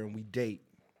down here and we date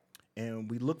and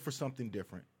we look for something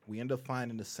different. We end up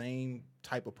finding the same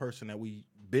type of person that we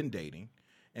been dating,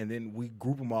 and then we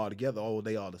group them all together. Oh,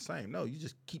 they all the same. No, you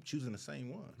just keep choosing the same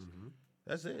ones. Mm-hmm.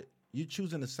 That's it. You're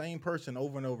choosing the same person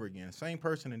over and over again, same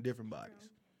person in different bodies.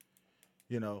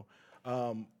 You know,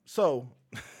 so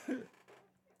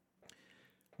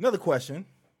another question.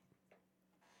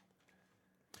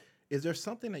 Is there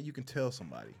something that you can tell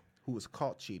somebody who is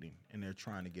caught cheating and they're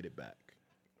trying to get it back?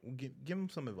 Give them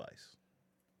some advice.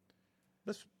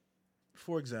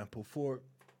 For example, for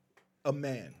a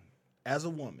man, as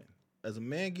a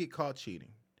man get caught cheating,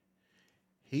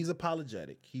 he's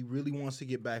apologetic. He really wants to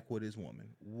get back with his woman.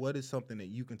 What is something that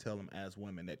you can tell him as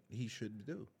women that he should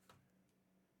do?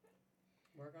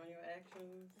 Work on your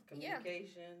actions, Yeah.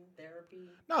 communication, therapy.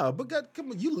 No, but God,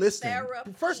 come on, you listening.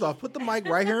 Therapy. First off, put the mic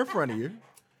right here in front of you.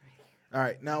 All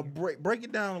right, now break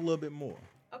it down a little bit more.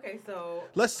 Okay, so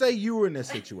Let's say you were in this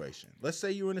situation. Let's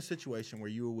say you were in a situation where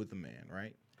you were with a man,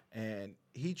 right? And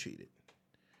he cheated.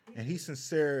 And he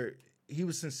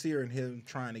was sincere in him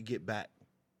trying to get back.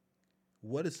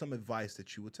 What is some advice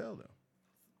that you would tell them?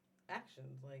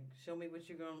 actions, like show me what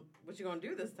you're gonna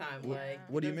do this time. What, Like,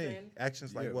 what do you know mean? I'm saying?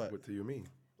 Actions like Yeah, what? What do you mean?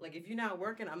 Like if you're not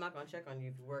working, I'm not gonna check on you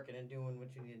if you're working and doing what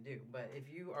you need to do. But if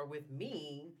you are with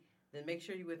me, then make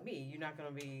sure you're with me. You're not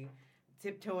gonna be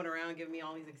tiptoeing around giving me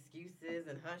all these excuses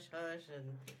and hush hush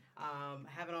and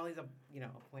having all these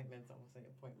appointments. I won't say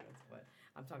appointments, but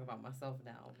I'm talking about myself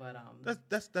now. But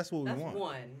That's what we that's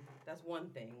want. That's one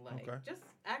thing. Like Okay. just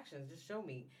actions. Just show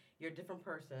me you're a different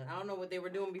person. I don't know what they were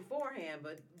doing beforehand,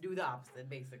 but do the opposite,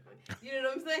 basically. You know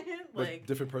what I'm saying? But Like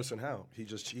different person how? He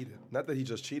just cheated. Not that he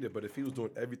just cheated, but if he was doing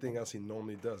everything else he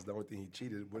normally does, the only thing he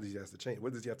cheated, what does he have to change?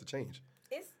 What does he have to change?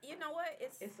 It's you know what I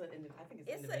think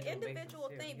it's an individual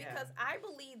basis, thing too. because I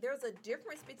believe there's a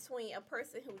difference between a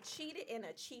person who cheated and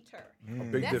a cheater. A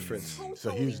big That's difference. two It's a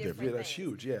totally huge different difference. Yeah, that's things.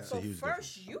 huge. Yeah. So huge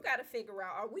first, you got to figure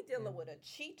out: are we dealing with a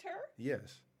cheater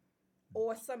Yes.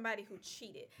 or somebody who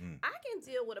cheated? Mm. I can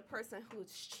deal with a person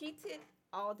who's cheated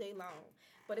all day long,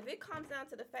 but if it comes down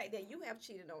to the fact that you have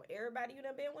cheated on everybody you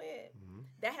done been with,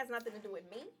 that has nothing to do with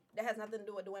me. That has nothing to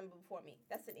do with the women before me.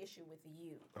 That's an issue with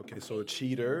you. Okay, so a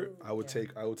cheater, I would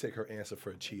take her answer for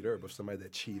a cheater, but somebody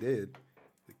that cheated,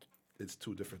 it's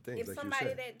two different things, If like somebody you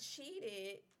said. that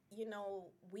cheated,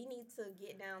 we need to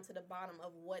get down to the bottom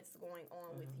of what's going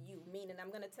on with you. Meaning,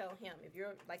 I'm gonna tell him if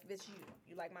it's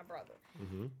you like my brother.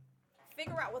 Mm-hmm.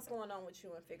 Figure out what's going on with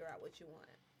you and figure out what you want.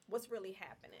 What's really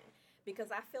happening?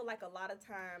 Because I feel like a lot of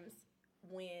times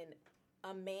when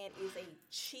a man is a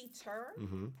cheater,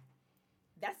 Mm-hmm.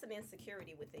 that's an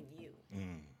insecurity within you.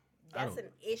 I That's don't-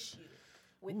 an issue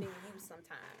within you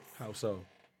sometimes. How so?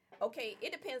 Okay,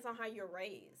 it depends on how you're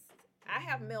raised. I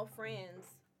have male friends,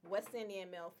 West Indian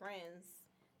male friends,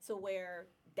 to where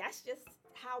that's just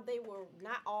how they were.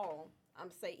 Not all,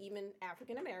 I'm saying even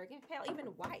African American, hell, even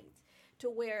white, to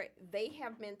where they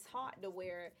have been taught to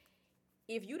where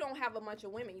if you don't have a bunch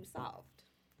of women, you soft.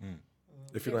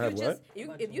 If you don't have what?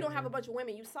 If you don't have a bunch of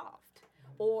women, you soft.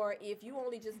 Or if you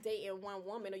only just dating one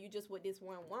woman, or you just with this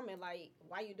one woman, like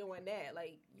why you doing that?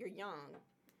 Like you're young.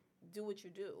 Do what you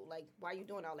do. Like, why you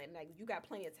doing all that? Like, you got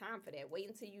plenty of time for that. Wait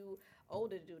until you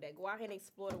older to do that. Go out here and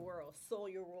explore the world. Sow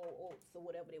your royal oats or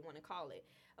whatever they want to call it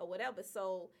or whatever.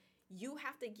 So you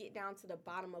have to get down to the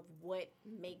bottom of what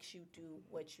makes you do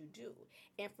what you do.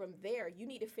 And from there, you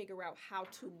need to figure out how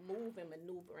to move and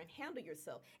maneuver and handle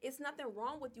yourself. It's nothing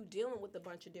wrong with you dealing with a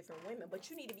bunch of different women, but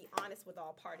you need to be honest with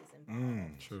all parties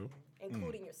involved, True.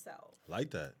 including yourself.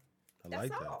 Like that. I That's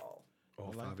like that. all.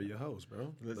 All like five of your hoes,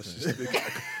 bro. Listen.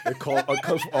 It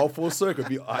comes all full circle.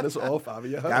 Be honest with all five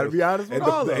of your hoes. Gotta be honest with and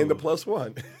all of and the them. plus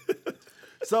one.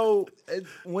 So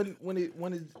when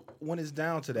it's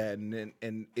down to that,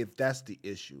 and if that's the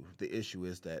issue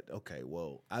is that okay,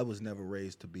 well, I was never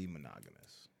raised to be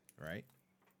monogamous, right?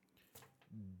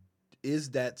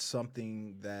 Is that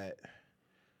something that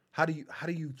How do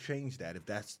you change that if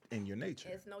that's in your nature?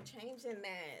 There's no change in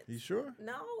that. You sure?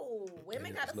 No, women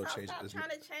Yeah, gotta there's no stop change. trying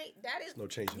to change. That is no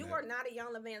change in You that. are not a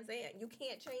young Levan Zant. You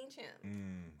can't change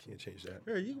him. Can't change that.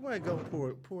 Here, you might go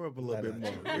pour up a little bit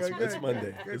more. It's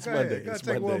Monday. It's Go ahead. Monday. Go It's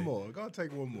take Monday. one more. Go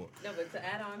take one more. No, but to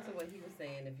add on to what he was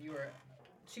saying, if you were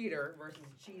a cheater versus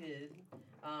cheated,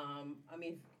 I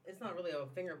mean, it's not really a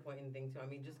finger pointing thing, too. I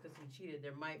mean, just because he cheated,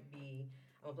 there might be,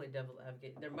 I'm going to play devil's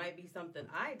advocate, there might be something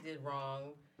I did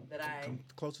wrong that I. Come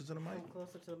closer to the mic. Come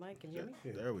closer to the mic, can you hear me?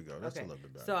 Yeah, there we go. That's a Okay. little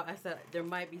bit better. So I said there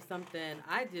might be something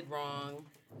I did wrong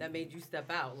that made you step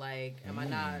out. Like, am I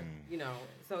not,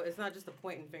 so it's not just a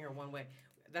pointing finger one way.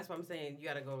 That's what I'm saying. You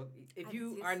got to go. If I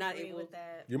you are not disagree able with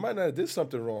that. You might not have did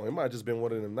something wrong. It might have just been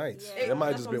one of them nights. Yeah. It might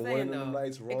have That's just what been I'm one of saying, them though.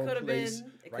 nights, It wrong could've place,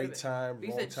 been- it right could've- time, you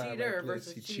wrong said time, cheater right place.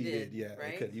 versus He cheated, cheated. Yeah,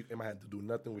 right? it might have to do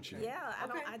nothing with you. Yeah, I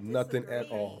don't. Okay. I Nothing at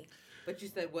disagree. all. But you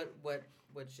said what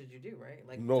should you do, right?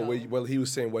 Like No, tell- well, he was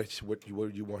saying what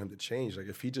you want him to change. Like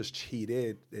if he just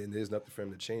cheated, then there's nothing for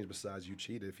him to change besides you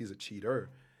cheated. If he's a cheater,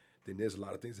 then there's a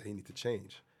lot of things that he need to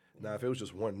change. Now, if it was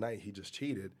just one night he just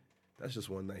cheated, that's just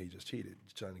one night he just cheated,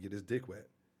 trying to get his dick wet,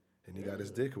 and he got his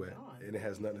dick wet, God. and it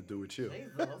has nothing to do with you.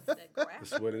 Jesus.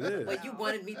 That's what it is. But you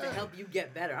wanted me to help you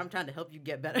get better. I'm trying to help you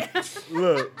get better.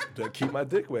 Look, to keep my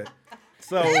dick wet.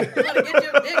 So You want to get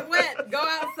your dick wet? Go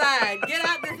outside. Get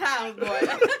out this house,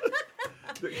 boy.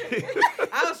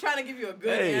 I was trying to give you a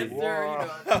good Hey, answer, wow.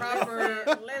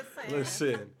 proper.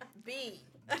 Listen, B.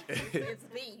 It's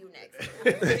B. You next.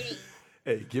 B.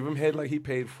 hey, give him head like he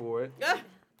paid for it. Yeah.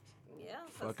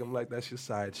 Fuck him like that's your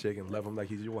side chick, and love him like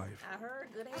he's your wife. I heard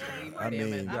good head ain't I pretty.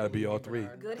 mean, gotta be all three.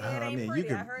 Good head I ain't mean, pretty.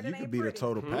 you I heard could it you ain't could be the pretty.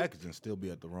 total package and still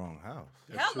be at the wrong house.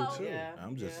 Hello. true, too. Yeah,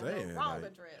 I'm just yeah. saying. Wrong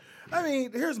like- address. I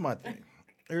mean, here's my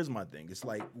thing. It's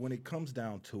like when it comes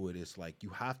down to it, it's like you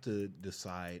have to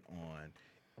decide on,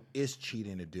 is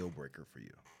cheating a deal breaker for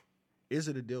you? Is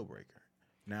it a deal breaker?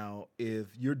 Now, if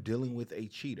you're dealing with a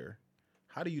cheater,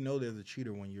 how do you know there's a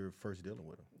cheater when you're first dealing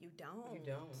with them? You don't. You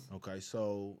don't. Okay,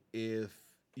 so if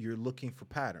you're looking for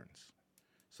patterns,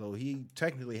 so he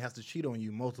technically has to cheat on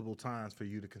you multiple times for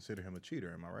you to consider him a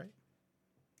cheater. Am I right?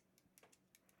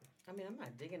 I mean, I'm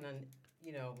not digging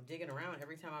around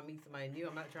every time I meet somebody new.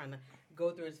 I'm not trying to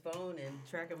go through his phone and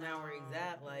track him down where he's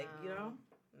at. Like, No.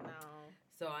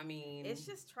 So, I mean. It's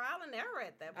just trial and error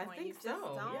at that I point. think you just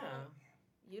so, don't, yeah.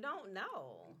 You don't know.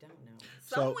 I don't know.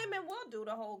 Some So- women will do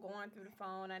the whole going through the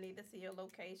phone. I need to see your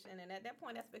location, and at that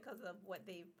point, that's because of what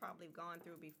they've probably gone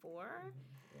through before.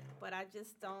 Yeah. But I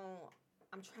just don't.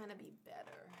 I'm trying to be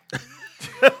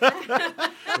better.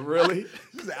 Really?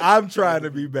 I'm trying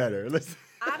to be better. Listen.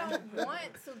 I don't want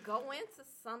to go into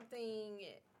something.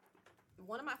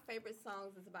 One of my favorite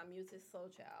songs is about Music Soul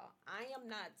Child. I am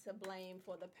not to blame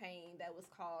for the pain that was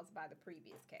caused by the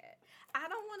previous cat. I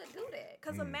don't want to do that.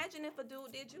 Because imagine if a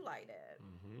dude did you like that.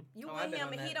 You Oh, I've with been him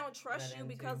on and he that- don't trust that you end,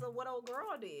 because too. of what old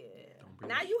girl did. bring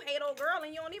Now it. you hate old girl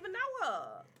and you don't even know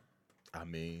her. I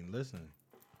mean, listen.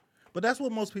 But that's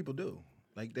what most people do.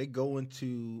 Like they go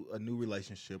into a new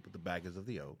relationship with the baggage of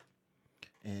the oak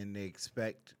and they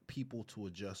expect people to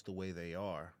adjust the way they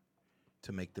are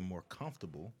to make them more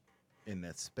comfortable in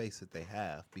that space that they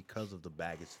have because of the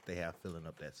baggage that they have filling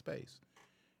up that space.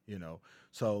 You know.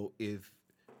 So if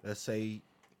let's say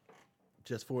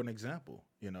just for an example,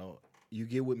 you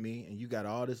get with me and you got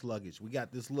all this luggage. We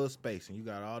got this little space and you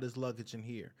got all this luggage in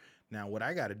here. Now, what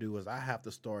I got to do is I have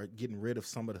to start getting rid of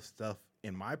some of the stuff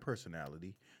in my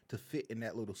personality to fit in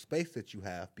that little space that you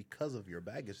have because of your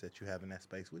baggage that you have in that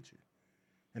space with you.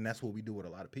 And that's what we do with a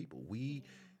lot of people. We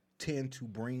tend to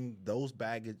bring those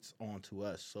baggage onto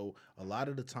us. So a lot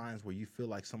of the times where you feel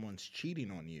like someone's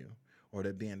cheating on you or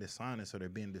they're being dishonest or they're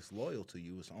being disloyal to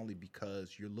you, it's only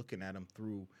because you're looking at them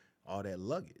through all that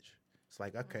luggage. It's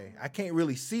like, okay, I can't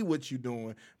really see what you're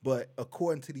doing, but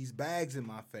according to these bags in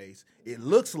my face, it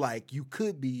looks like you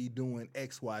could be doing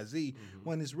X, Y, Z,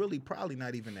 when it's really probably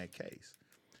not even that case.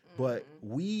 But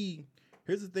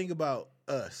here's the thing about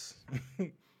us.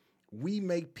 We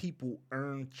make people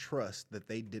earn trust that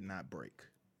they did not break.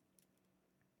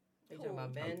 Are you talking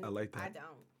about men? I like I that. don't.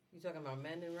 You talking about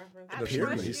men in reference? I No, period.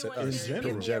 trust He you said until in you general. give me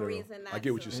In a general. reason not I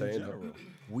get what you're to. saying. In general,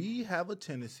 we have a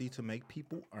tendency to make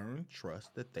people earn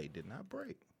trust that they did not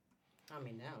break. I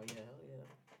mean, now, yeah, hell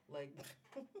yeah. Like,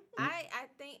 I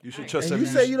think. You should Alright. trust And you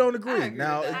them. say you don't I agree. agree with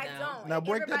Now, that. I now. don't. Now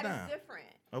break that Everybody's down. different.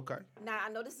 okay. Now I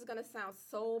know this is gonna sound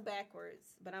so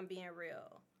backwards, but I'm being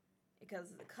real.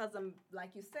 Because I'm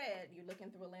like you said, you're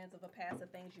looking through a lens of a past of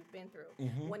things you've been through.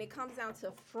 When it comes down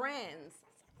to friends,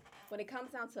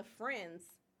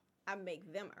 I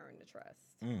make them earn the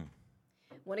trust.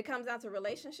 When it comes down to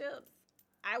relationships,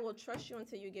 I will trust you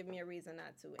until you give me a reason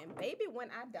not to. And baby, when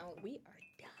I don't, we are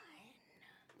done.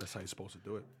 That's how you're supposed to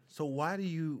do it. So why do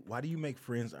you make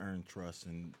friends earn trust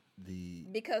and the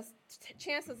Because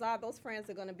chances are those friends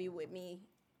are going to be with me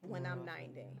when I'm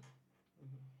 90.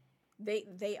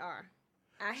 They are.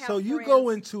 I have So you friends, go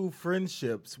into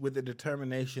friendships with the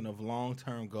determination of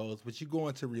long-term goals, but you go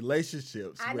into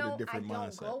relationships with a different mindset. I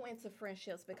don't go into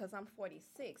friendships because I'm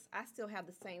 46. I still have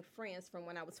the same friends from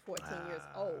when I was 14 years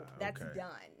old. That's okay.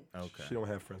 done. Okay. She don't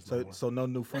have friends no more. So no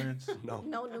new friends? No.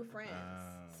 No new friends.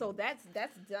 So that's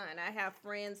done. I have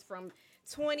friends from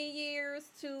 20 years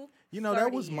to You know, 30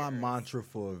 that was my years. mantra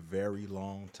for a very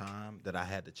long time that I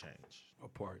had to change.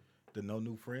 Apart. The no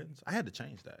new friends. I had to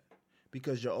change that.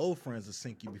 Because your old friends will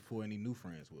sink you before any new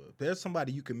friends will. There's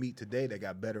somebody you can meet today that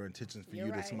got better intentions for You're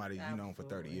you than right. somebody you known for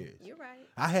 30 years. You're right.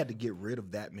 I had to get rid of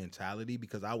that mentality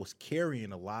because I was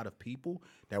carrying a lot of people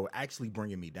that were actually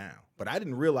bringing me down. But I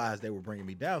didn't realize they were bringing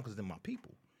me down because they're my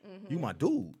people. You my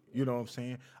dude. You know what I'm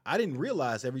saying? I didn't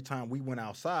realize every time we went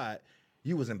outside,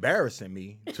 you was embarrassing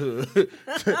me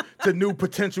to new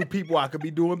potential people I could be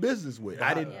doing business with.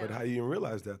 I didn't. But how you didn't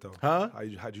realize that though? Huh?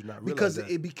 How'd you not realize Because that?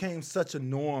 it became such a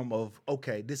norm of,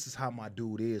 okay, this is how my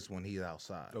dude is when he's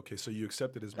outside. Okay, so you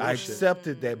accepted his I bullshit.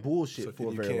 accepted that bullshit So for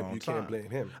a you very can't- long you time. can't blame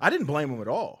him. I didn't blame him at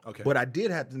all. Okay. But I did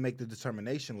have to make the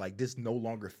determination, like, this no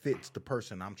longer fits the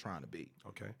person I'm trying to be.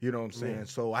 Okay. You know what I'm saying?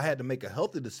 So I had to make a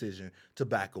healthy decision to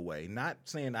back away. Not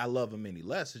saying I love him any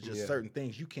less. It's just Yeah. certain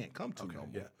things you can't come to Okay, no more.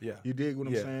 yeah, yeah. You dig what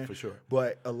I'm Yeah, saying? for sure.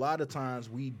 But a lot of times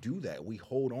we do that. We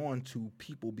hold on to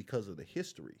people because of the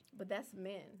history. But that's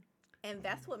men. And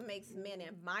that's what makes men,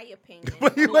 in my opinion.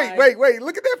 wait, Like- wait.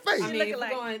 Look at that face. I mean, look if we're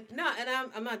like- going no, and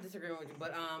I'm not disagreeing with you,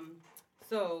 but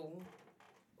so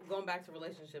going back to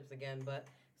relationships again, but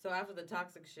so after the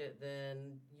toxic shit,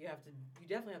 then you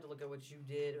definitely have to look at what you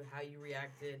did, or how you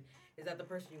reacted. Is that the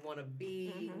person you want to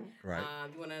be? Right.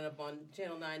 You want to end up on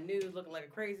Channel 9 News looking like a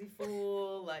crazy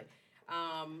fool, like.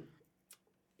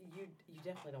 You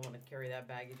definitely don't want to carry that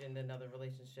baggage into another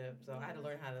relationship. So I had to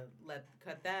learn how to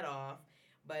cut that off.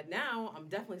 But now I'm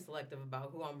definitely selective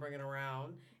about who I'm bringing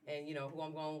around, and who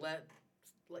I'm going to let.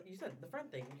 Like you said, the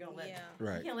friend thing. You're gonna let. Yeah.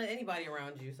 Right. You can't let anybody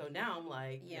around you. So now I'm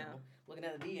like, Yeah. looking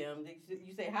at the DM.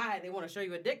 You say hi, they want to show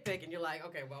you a dick pic, and you're like,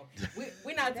 okay, well,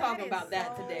 we're not That talking is about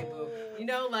that so- today, boo.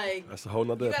 Like That's a whole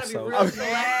nother you gotta be episode. real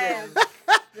selective.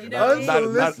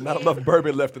 Not enough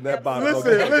bourbon left in that bottle.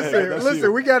 Listen, Okay. listen, That's listen.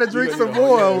 you. We got to drink You some gotta-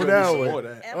 more you on gotta that do some one. more of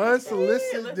that.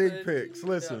 Unsolicited Listen. dick pics.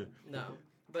 Listen. No,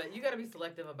 but you got to be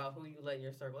selective about who you let in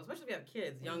your circle, especially if you have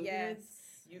kids, young Yes. kids.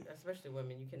 Especially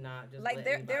women, you cannot just Like let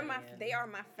they're anybody in. they are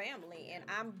my family, and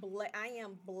I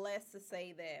am blessed to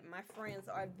say that my friends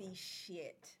are the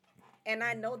shit, and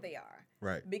I know they are.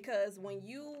 Right. Because when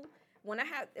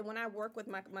I work with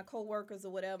my coworkers or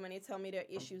whatever, and they tell me their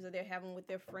issues that they're having with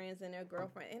their friends and their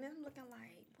girlfriend, and I'm looking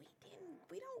like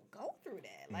we don't go through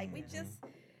that. Like we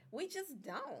just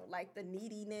don't, like the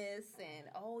neediness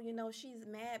and she's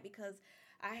mad because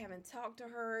I haven't talked to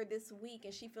her this week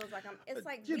and she feels like it's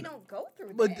like we don't go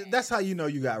through But that. that's how you know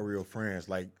you got real friends.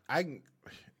 Like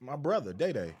my brother,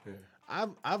 Day Day. Yeah.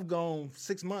 I've gone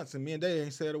 6 months and me and Day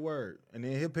ain't said a word. And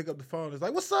then he'll pick up the phone and it's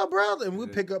like, "What's up, brother?" And we'll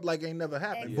pick up like ain't never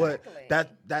happened. Exactly.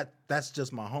 But that's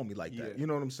just my homie like that. Yeah. You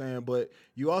know what I'm saying? But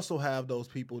you also have those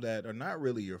people that are not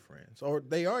really your friends, or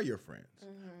they are your friends.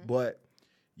 But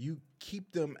you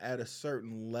keep them at a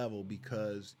certain level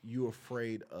because you're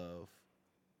afraid of,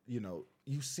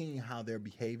 you seeing how their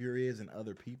behavior is in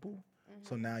other people.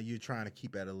 So now you're trying to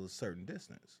keep at a certain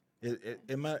distance.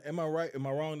 Am I right? Am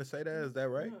I wrong to say that? Is that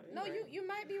right? No, you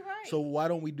might be right. So why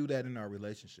don't we do that in our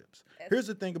relationships? Here's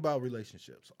the thing about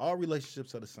relationships. All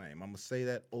relationships are the same. I'm going to say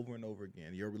that over and over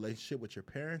again. Your relationship with your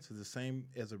parents is the same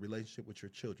as a relationship with your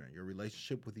children. Your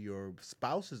relationship with your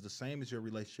spouse is the same as your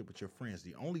relationship with your friends.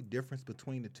 The only difference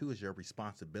between the two is your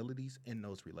responsibilities in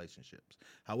those relationships.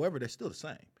 However, they're still the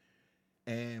same.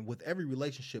 And with every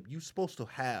relationship, you're supposed to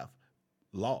have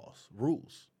laws,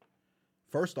 rules.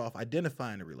 First off,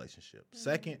 identifying the relationship.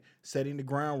 Second, setting the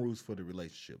ground rules for the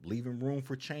relationship, leaving room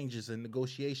for changes and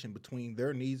negotiation between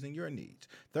their needs and your needs.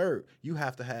 Third, you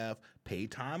have to have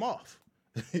paid time off.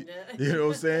 You know what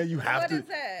I'm saying? You have what to. is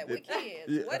that with kids?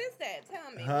 Yeah. What is that?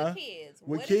 Tell me. Huh? With kids.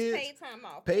 With What kids, is paid time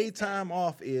off? Paid time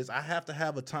off is I have to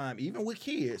have a time, even with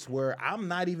kids, where I'm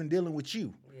not even dealing with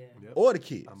you Yeah. Yep. or the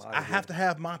kids. I'm outta I have here. to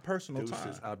have my personal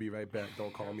Deuces, time. I'll be right back.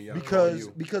 Don't call me. I'll call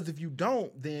Because if you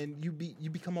don't, then you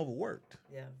become overworked.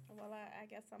 Yeah. Well, I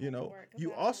guess I'm You know, overworked 'cause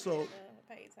you I don't also- get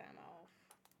the paid time off.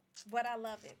 But I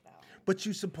love it though. But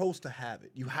you're supposed to have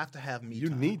it. You have to have me You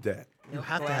time. need that. You Nope,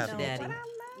 have to flash have No, me daddy. but time.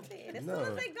 I love it. As No.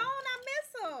 soon as they gone, I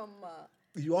miss them.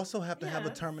 You also have to have a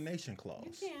Yes. termination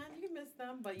clause. You can miss them.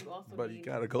 freedom, but you also But need, you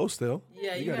gotta go still.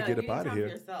 yeah, you gotta get up need out of time here.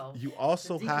 for yourself. You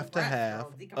also To have to decompress, have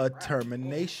girl, a decompress.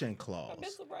 termination clause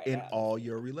Mr. Bright in Eyes. all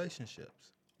your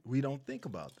relationships. We don't think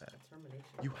about that. Termination.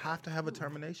 You have to have a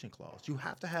termination clause. You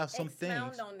have to have some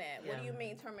Expound things. on that. What do you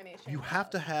mean termination? You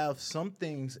have to have some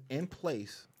things in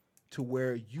place to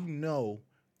where you know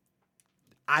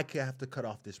I can have to cut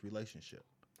off this relationship.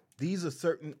 These are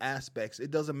certain aspects.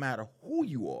 It doesn't matter who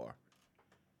you are.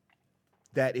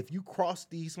 That if you cross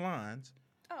these lines,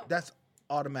 Oh. that's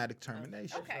automatic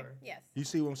termination. Okay. Sure. Yes. You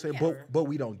see what I'm saying? Yeah. But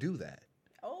we don't do that.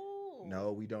 Oh.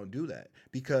 No, we don't do that.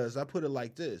 Because I put it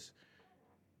like this.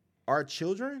 Our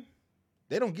children,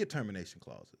 they don't get termination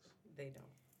clauses. They don't.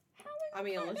 How we I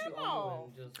mean, gonna unless cut you them own off?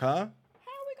 and just. Huh? How are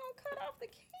we gonna cut off the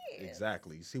kids?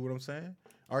 Exactly. You see what I'm saying?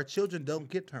 Our children don't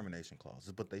get termination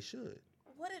clauses, but they should.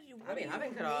 What did you? I mean, I've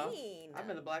been cut off. mean? I've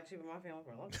been the black sheep of my family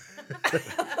for a long time.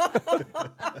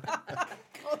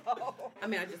 I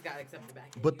mean, I just got accepted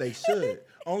back. But they should.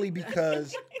 only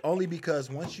because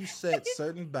once you set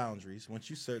certain boundaries, once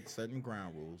you set certain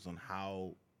ground rules on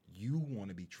how you want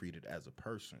to be treated as a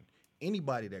person,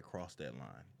 anybody that crossed that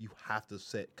line, you have to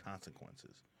set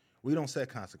consequences. We don't set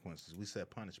consequences, we set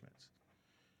punishments.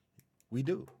 We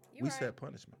do. You're we right. set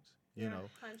punishments. You You're know,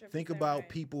 100% think about right.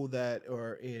 people that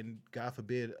are in, God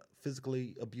forbid,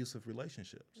 physically abusive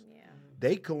relationships. Yeah.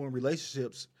 They go in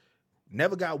relationships,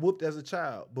 never got whooped as a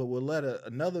child, but will let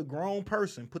another grown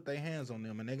person put their hands on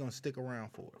them and they're going to stick around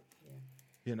for it. Yeah.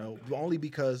 You know, only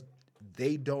because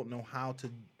they don't know how to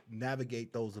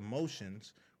navigate those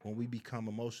emotions when we become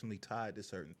emotionally tied to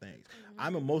certain things.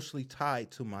 I'm emotionally tied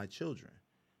to my children.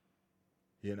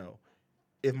 You know,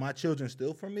 if my children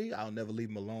steal from me, I'll never leave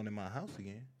them alone in my house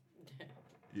again.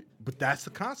 But that's the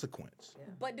consequence.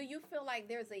 But do you feel like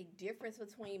there's a difference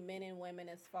between men and women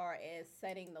as far as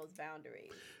setting those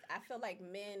boundaries? I feel like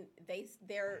men,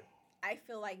 I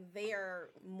feel like they're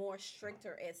more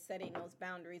stricter at setting those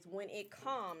boundaries when it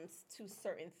comes to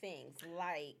certain things.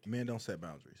 Like, Men don't set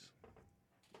boundaries.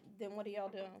 then what do y'all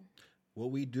do?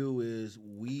 What we do is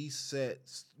we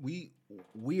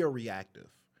are reactive.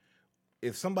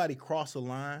 If somebody cross a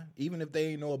line, even if they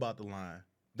ain't know about the line,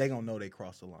 they gonna know they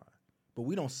crossed the line. But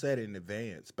we don't set it in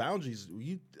advance. Boundaries,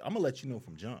 I'm gonna let you know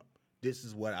from jump. This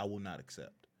is what I will not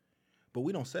accept. But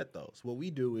we don't set those. What we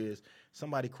do is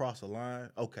somebody cross a line,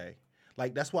 okay.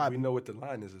 Like that's why We know what the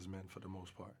line is as men for the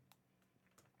most part.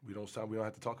 We don't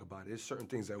have to talk about it. There's certain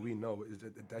things that we know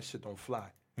that shit don't fly.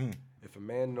 If a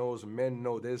man knows, men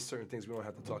know. There's certain things we don't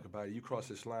have to talk about. You cross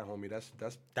this line, homie.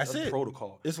 That's it.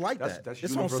 protocol. It's like that's, that. That's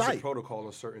It's on universal site. protocol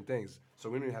on certain things.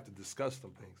 So we don't even have to discuss some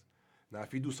things. Now,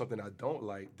 if you do something I don't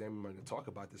like, then we're going to talk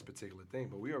about this particular thing.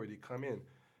 But we already come in.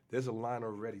 There's a line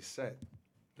already set.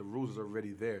 The rules are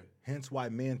already there. hence why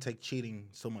men take cheating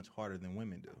so much harder than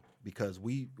women do. Because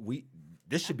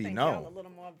this should I be think known. y'all a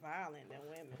little more violent than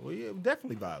women. Well, yeah,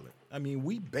 definitely violent. I mean,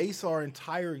 we base our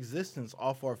entire existence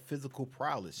off our physical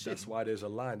prowess. Shit. That's why there's a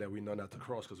line that we know not to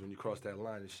cross, because when you cross that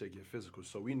line, it shit get physical.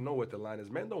 So we know what the line is.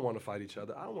 Men don't want to fight each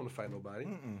other. I don't want to fight nobody.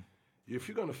 If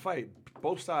you're gonna fight,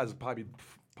 both sides probably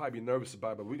be nervous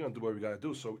about it, but we're gonna do what we gotta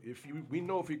do. So we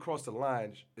know if we cross the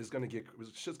line, shit's gonna get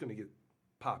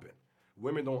popping.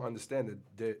 Women don't understand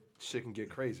that shit can get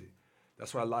crazy.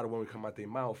 That's why a lot of women come out their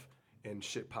mouth and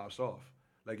shit pops off.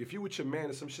 Like if you with your man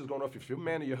and some shit's going off, if your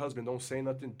man or your husband don't say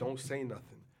nothing, don't say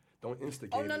nothing. Don't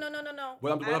instigate. Oh, no.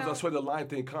 Well, I that's don't- where the line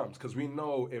thing comes, because we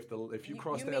know if you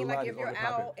cross you that mean line, like if it's you're gonna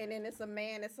pop out it. and then it's a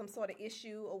man, it's some sort of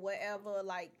issue or whatever.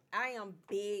 Like I am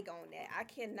big on that. I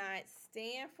cannot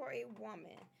stand for a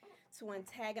woman to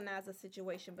antagonize a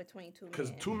situation between two men.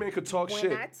 Because two men could talk when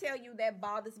shit. I tell you that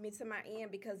bothers me to my end,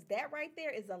 because that right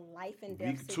there is a life and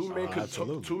death Two situation. men could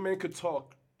Absolutely. talk. Two men could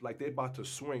talk like they about to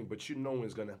swing, but you know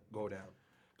it's gonna go down.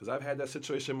 Because I've had that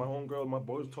situation. My homegirl, my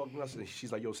boys talking. I said,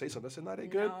 she's like, "Yo, say something." I said, "Nah, they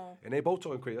good." No. And they both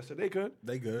talking crazy. I said, "They good.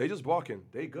 They good. They just walking.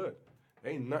 They good.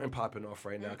 Ain't nothing popping off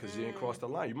right now because you ain't crossed the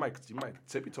line. You might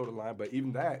tippy toe the line, but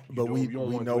even that, you But don't, we you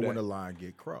don't wanna know do when that. the line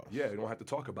get crossed. Yeah, you don't have to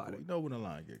talk about it. We know when the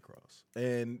line get crossed.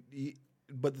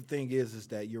 But the thing is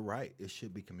that you're right. It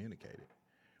should be communicated.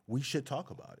 We should talk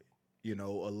about it. You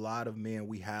know, a lot of men,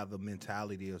 we have a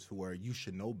mentality as to where you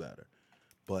should know better.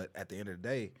 But at the end of the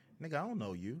day, nigga, I don't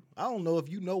know you. I don't know if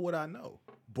you know what I know.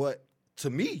 But to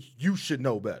me, you should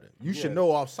know better. You should Yeah.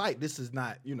 know off site. This is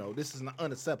not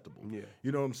unacceptable. Yeah.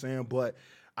 You know what I'm saying? But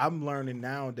I'm learning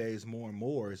nowadays more and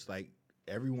more. It's like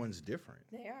everyone's different.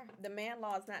 They are. The man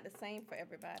law is not the same for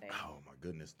everybody. Oh my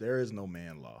goodness, there is no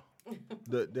man law.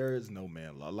 There is no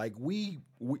man law. Like we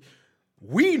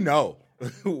know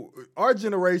our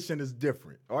generation is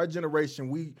different. Our generation,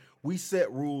 we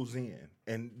set rules in,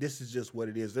 and this is just what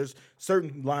it is. There's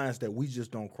certain lines that we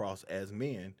just don't cross as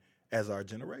men, as our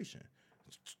generation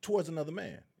towards another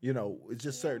man. You know, it's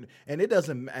just certain, and it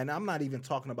doesn't. And I'm not even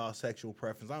talking about sexual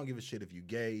preference. I don't give a shit if you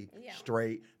gay,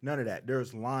 straight, none of that.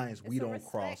 There's lines we don't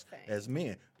cross as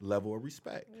men. Level of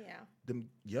respect. Yeah. Them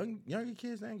younger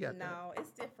kids, they ain't got that. No,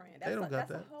 it's different. They don't got that.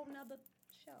 That's a whole nother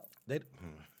show. They.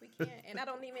 We can't, and I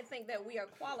don't even think that we are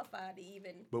qualified to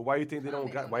even. But why do you think they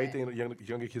don't comment got? on Why do that. you think the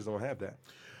younger kids don't have that?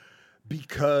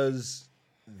 Because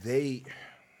they.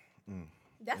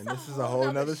 That's And a this is a whole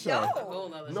whole nother nother show. A whole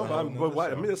nother No, show. but why?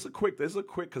 I mean, it's a quick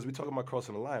because we're talking about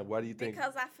crossing the line. Why do you think?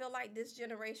 Because I feel like this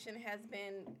generation has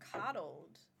been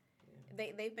coddled.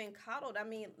 They've been coddled. I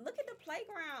mean, look at the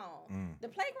playground. The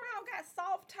playground got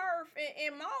soft turf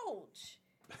and mulch.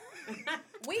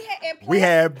 We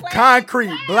had concrete,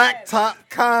 slides. blacktop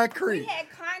concrete. We had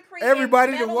concrete.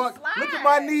 Everybody and to metal walk. slides. Look at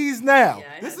my knees now.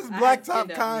 Yeah, this is I have blacktop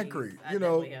skinned up concrete. knees. I You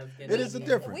know, definitely have skinned it up is a knees.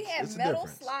 difference. We had It's a metal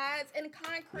difference. slides and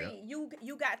concrete.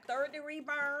 You got third-degree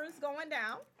burns going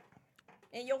down,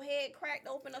 and your head cracked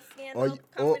open, a skin Or, up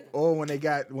or, coming. or when they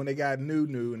got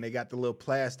new and they got the little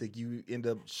plastic, you end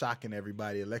up shocking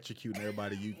everybody, electrocuting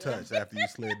everybody you touch after you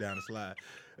slid down the slide.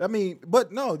 I mean,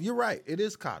 but no, you're right. It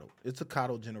is coddled. It's a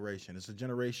coddled generation. It's a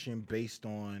generation based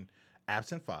on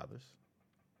absent fathers.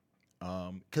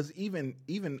 Because even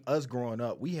us growing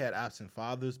up, we had absent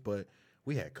fathers, but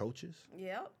we had coaches.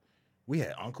 Yep. We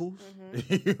had uncles.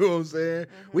 You know what I'm saying?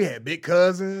 We had big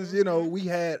cousins. You know, we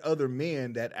had other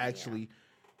men that actually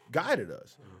guided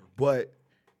us. But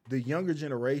the younger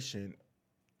generation,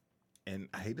 and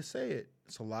I hate to say it,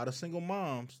 it's a lot of single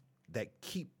moms that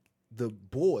keep the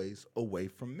boys away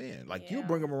from men. Like you Yeah.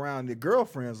 bring them around their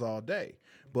girlfriends all day,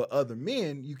 but other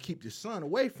men, you keep your son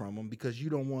away from them because you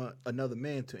don't want another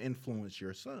man to influence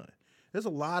your son. There's a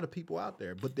lot of people out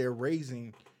there, but they're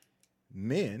raising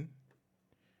men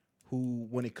who,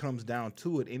 when it comes down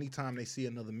to it, anytime they see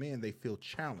another man, they feel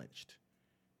challenged.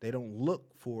 They don't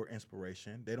look for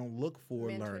inspiration. They don't look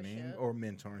for learning Mentorship. or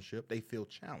mentorship. They feel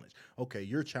challenged. Okay,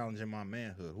 you're challenging my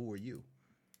manhood. Who are you?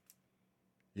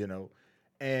 You know,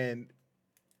 and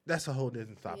that's a whole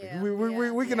different topic. Yeah,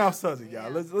 We get yeah, off subject, y'all.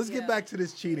 yeah, Let's yeah, get back to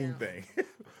this cheating yeah. thing.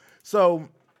 So,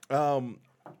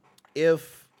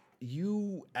 if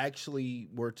you actually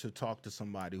were to talk to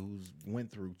somebody who's went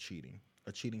through cheating,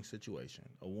 a cheating situation,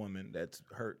 a woman that's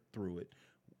hurt through it,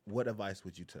 what advice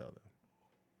would you tell them?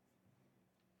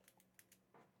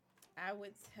 I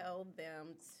would tell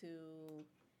them to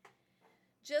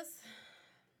just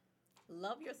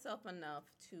love yourself enough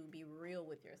to be real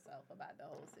with yourself about the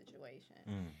whole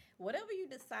situation. Whatever you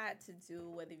decide to do,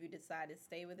 whether you decide to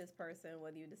stay with this person,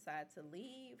 whether you decide to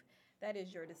leave, that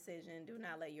is your decision. Do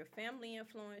not let your family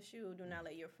influence you. Do not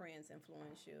let your friends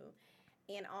influence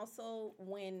you. And also,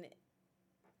 when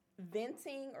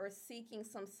venting or seeking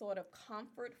some sort of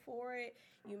comfort for it,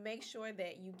 you make sure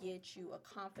that you get you a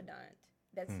confidant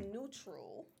that's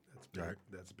neutral. That's big. Right.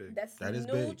 That's big. That is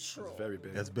big. neutral. That's very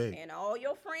big. That's big. And all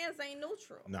your friends ain't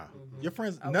neutral. Nah, your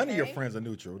friends, none of your Okay. friends are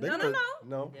neutral. They No.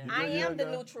 No, Yeah. you I good, am the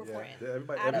yeah. neutral friend. Yeah,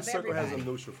 everybody, out every of circle has a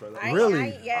everybody. neutral friend.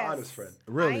 Really? Yes. Honest friend.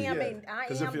 Really? I am Yeah.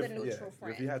 'Cause if the you're- neutral yeah,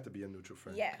 friend. If you have to be a neutral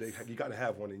friend, Yes. you got to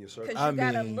have one in your circle. Because you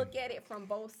I gotta mean- look at it from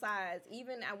both sides.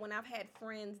 Even when I've had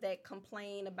friends that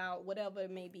complain about whatever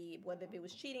it may be, whether it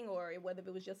was cheating or whether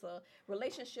it was just a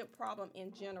relationship problem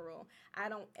in general, I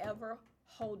don't ever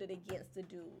hold it against the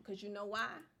dude. Because you know why?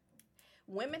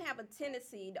 Women have a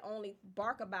tendency to only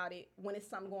bark about it when it's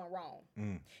something going wrong.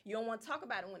 You don't want to talk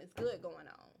about it when it's good going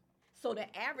on. So the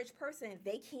average person,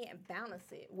 they can't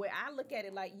balance it. Where I look at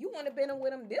it like, you wouldn't have been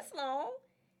with him this long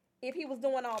if he was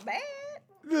doing all bad.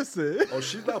 Listen. Oh,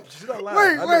 she's not lying.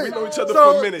 Wait, I know wait. we know each other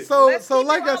so, for a minute. So, Let's so keep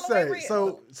like it I all the way say,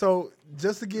 real. so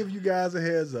just to give you guys a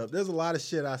heads up, there's a lot of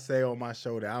shit I say on my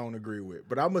show that I don't agree with,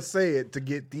 but I'm gonna say it to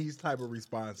get these type of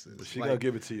responses. She gonna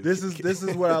give it to you. This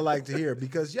is what I like to hear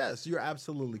because yes, you're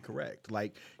absolutely correct.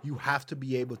 Like you have to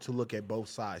be able to look at both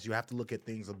sides. You have to look at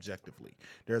things objectively.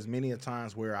 There's many a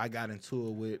times where I got into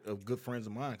it with good friends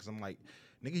of mine because I'm like,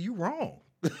 nigga, you wrong.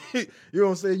 You know what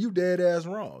I'm saying? You dead ass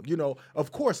wrong. You know,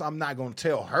 of course I'm not gonna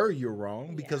tell her you're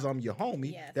wrong because I'm your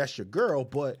homie. Yes. That's your girl,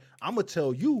 but I'm gonna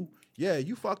tell you, yeah,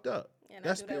 you fucked up. And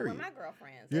That's I do that period. with my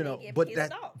girlfriends. You and know, they get but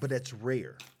pissed off. that's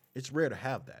rare. It's rare to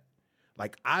have that.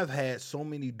 Like I've had so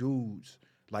many dudes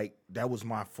like that was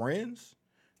my friends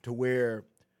to where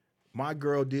my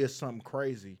girl did something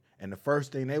crazy and the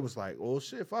first thing they was like, "Oh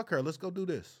shit, fuck her. Let's go do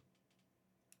this."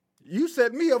 You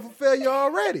set me up for failure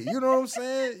already. You know what I'm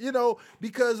saying? You know,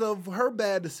 because of her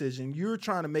bad decision, you're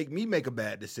trying to make me make a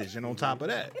bad decision on top of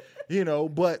that. You know,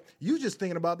 but you just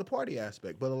thinking about the party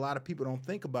aspect. But a lot of people don't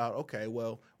think about, okay,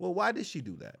 well, why did she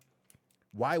do that?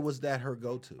 Why was that her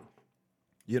go-to?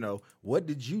 You know, what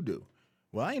did you do?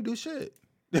 Well, I ain't do shit.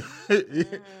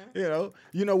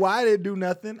 You know why I didn't do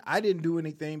nothing? I didn't do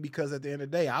anything because at the end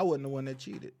of the day, I wasn't the one that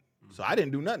cheated. So I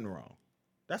didn't do nothing wrong.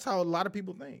 That's how a lot of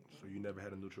people think. So you never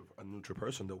had a neutral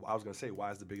person, though. I was gonna say,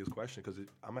 why is the biggest question? Because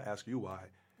I'm gonna ask you why.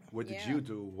 What did you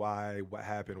do? Why? What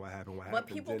happened? What happened? What happened?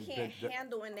 But people can't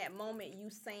handle in that moment you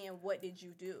saying, "What did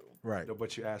you do?" Right. No,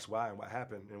 but you ask why and what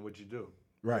happened and what'd you do.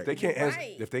 Right. If they can't answer,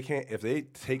 Right. if they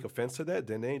take offense to that,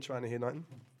 then they ain't trying to hear nothing.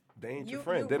 They ain't your You-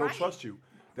 friend. you're They don't right. trust you.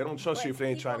 They don't trust you if they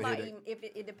ain't trying to hear that. If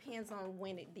it depends on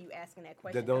when you asking that They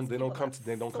question. don't. 'cause They don't people come. are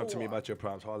They don't come to me sore. about your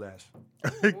problems. Haul ass.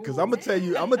 Because I'm gonna tell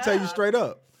you. I'm gonna tell you straight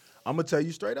up. I'm gonna tell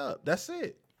you straight up. That's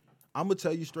it. I'm gonna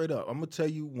tell you straight up. I'm gonna tell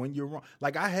you when you're wrong.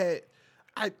 Like I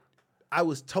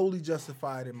was totally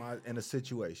justified in a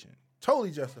situation.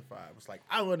 Totally justified. It was like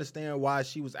I don't understand why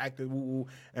she was acting woo-woo.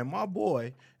 And my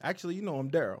boy, actually, you know him,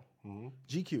 Daryl,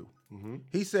 GQ.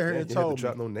 He sat here You and had to told me.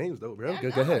 drop no names though, bro. Go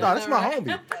ahead. No, that's my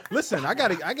homie. Listen, I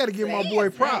gotta give my boy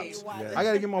props. Yeah. I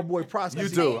gotta give my boy props. You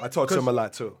do. I talk to him a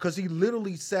lot too. Because he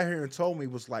literally sat here and told me,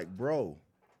 was like, bro,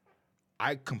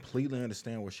 I completely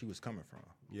understand where she was coming from.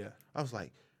 Yeah. I was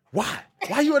like, why?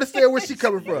 Why you understand where she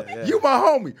coming from? Yeah. You my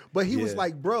homie. But he was Yeah.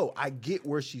 like, bro, I get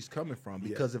where she's coming from.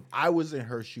 Because if I was in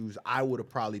her shoes, I would have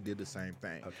probably did the same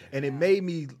thing. Okay. And it made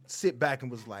me sit back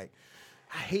and was like,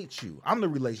 I hate you. I'm the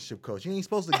relationship coach. You ain't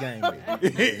supposed to game me.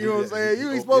 You know what I'm saying?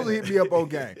 You ain't supposed to hit me up on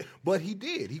game. But he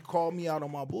did. He called me out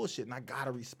on my bullshit, and I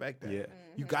gotta respect that. Yeah.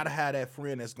 You gotta have that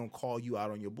friend that's gonna call you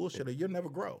out on your bullshit, or you'll never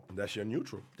grow. That's your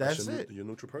neutral. That's your, it. Your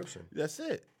neutral person. That's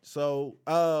it. So,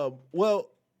 well,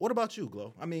 what about you,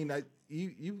 Glow? I mean,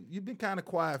 you've been kind of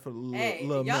quiet for a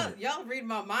little minute. y'all reading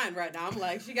my mind right now. I'm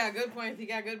like, she got good points. He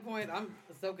got good points. I'm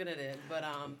soaking it in. But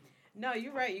no,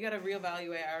 you're right. You got to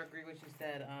reevaluate. I agree with what you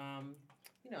said.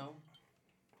 You know,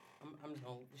 I'm just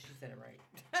going. She said it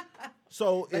right.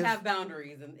 So, But if have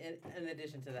boundaries in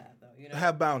addition to that, though. You know,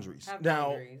 have boundaries. Have Now,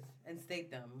 boundaries and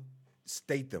state them.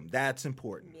 state them. That's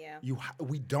important. Yeah.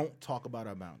 We don't talk about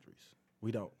our boundaries.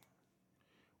 We don't.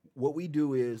 What we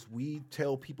do is we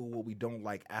tell people what we don't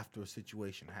like after a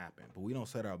situation happened, but we don't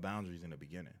set our boundaries in the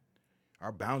beginning.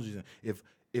 Our boundaries,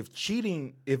 if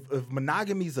cheating, if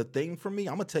monogamy is a thing for me,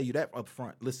 I'm gonna tell you that up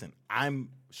front. Listen, I'm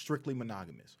strictly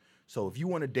monogamous. So if you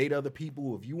want to date other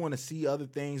people, if you want to see other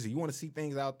things, if you want to see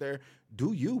things out there,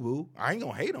 do you, boo. I ain't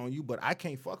gonna hate on you, but I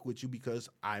can't fuck with you because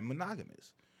I'm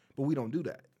monogamous. But we don't do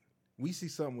that. We see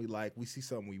something we like, we see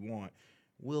something we want.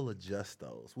 We'll adjust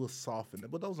those. We'll soften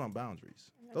them. But those aren't boundaries.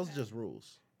 Those are just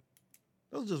rules.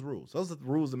 Those are just rules. Those are the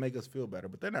rules that make us feel better.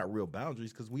 But they're not real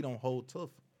boundaries because we don't hold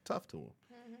tough to them.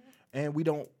 And we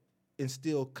don't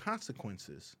instill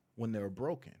consequences when they're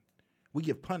broken. We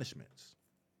give punishments.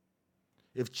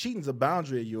 If cheating's a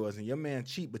boundary of yours and your man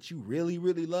cheat, but you really,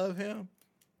 really love him,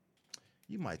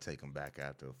 you might take him back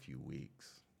after a few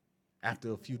weeks.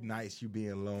 After a few nights you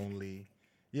being lonely.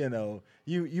 You know,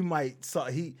 you might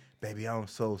baby, I'm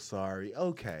so sorry.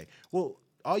 Okay. Well,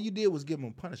 all you did was give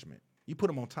him punishment. You put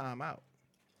him on timeout.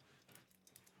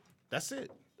 That's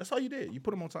it. That's all you did. You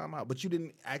put him on timeout, but you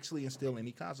didn't actually instill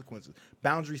any consequences.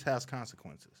 Boundaries has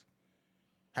consequences.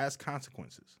 Has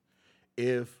consequences.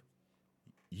 If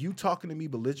you talking to me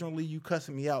belligerently, you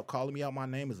cussing me out, calling me out my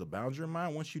name is a boundary of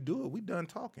mine, once you do it, we done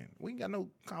talking. We ain't got no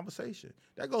conversation.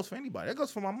 That goes for anybody. That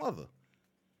goes for my mother.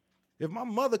 If my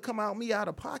mother come out me out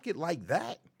of pocket like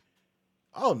that,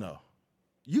 oh no.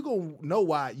 You gonna know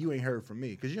why you ain't heard from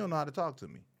me because you don't know how to talk to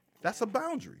me. That's a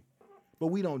boundary. But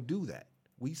we don't do that.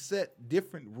 We set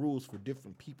different rules for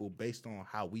different people based on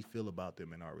how we feel about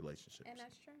them in our relationships. And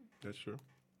that's true. That's true.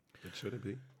 It should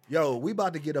be. Yo, we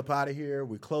about to get up out of here.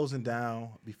 We're closing down.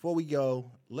 Before we go,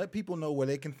 let people know where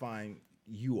they can find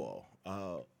you all.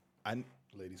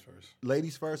 Ladies first.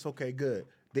 Ladies first. Okay, good.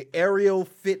 The aerial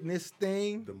fitness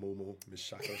thing. The Momo, Miss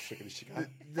Shaka, Shika.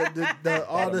 The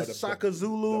all Bottom the of the Shaka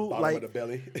Zulu, the bottom like of the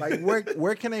belly. like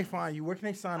where can they find you? Where can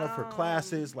they sign up for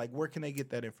classes? Like where can they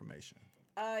get that information?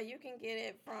 You can get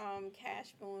it from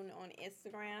Cashboone on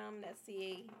Instagram. That's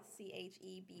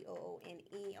CHEBOONE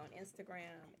on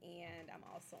Instagram, and I'm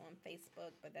also on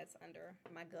Facebook, but that's under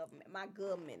my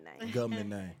government name. Government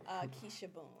name.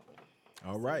 Keisha Boone.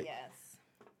 All right. Yes.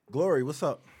 Glory, what's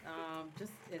up?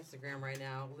 Just Instagram right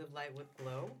now. Live Light with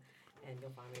Glow, and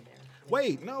you'll find me there.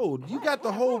 Wait, no, you got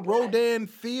the whole Rodan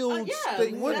Fields yeah,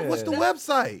 thing. yeah. What's the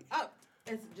website? Oh,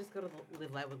 just go to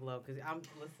Live Light with Glow because I'm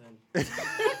listen.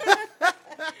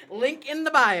 Link in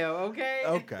the bio, okay?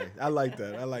 Okay, I like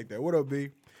that. What up, B?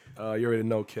 You already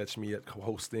know, catch me at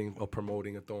hosting or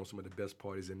promoting and throwing some of the best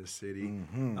parties in the city.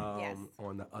 Yes.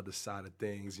 On the other side of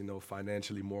things, you know,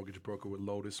 financially mortgage broker with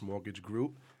Lotus Mortgage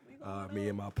Group. Me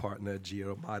and my partner,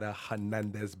 Giamata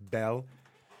Hernandez Bell.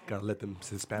 Gotta let them My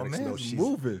Hispanics know man's she's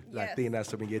moving. Yes. Latina,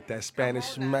 so we can get that Come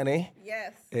Spanish on now. money.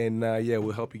 Yes. And yeah,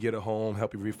 we'll help you get a home,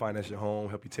 help you refinance your home,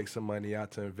 help you take some money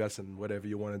out to invest in whatever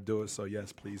you want to do it. So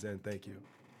yes, please and thank you.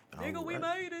 Nigga, we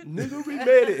made it. Nigga, we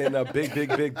made it. And a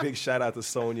big shout out to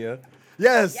Sonia.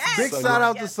 Yes, Yes. big Sonia. shout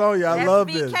out to Sonya. I love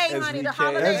this. SVK, honey, the SVK.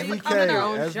 holidays are coming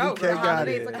up. SVK joke. The got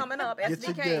holidays it. are coming up. Get your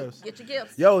SVK, gifts. get your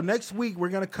gifts. Yo, next week we're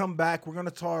gonna come back. We're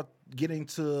gonna get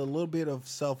into a little bit of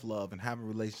self-love and having a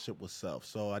relationship with self.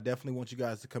 So I definitely want you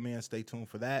guys to come in. Stay tuned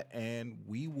for that, and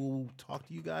we will talk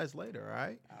to you guys later. All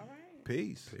right. All right.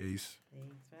 Peace. Peace.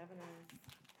 Thanks for having us.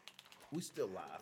 We still live.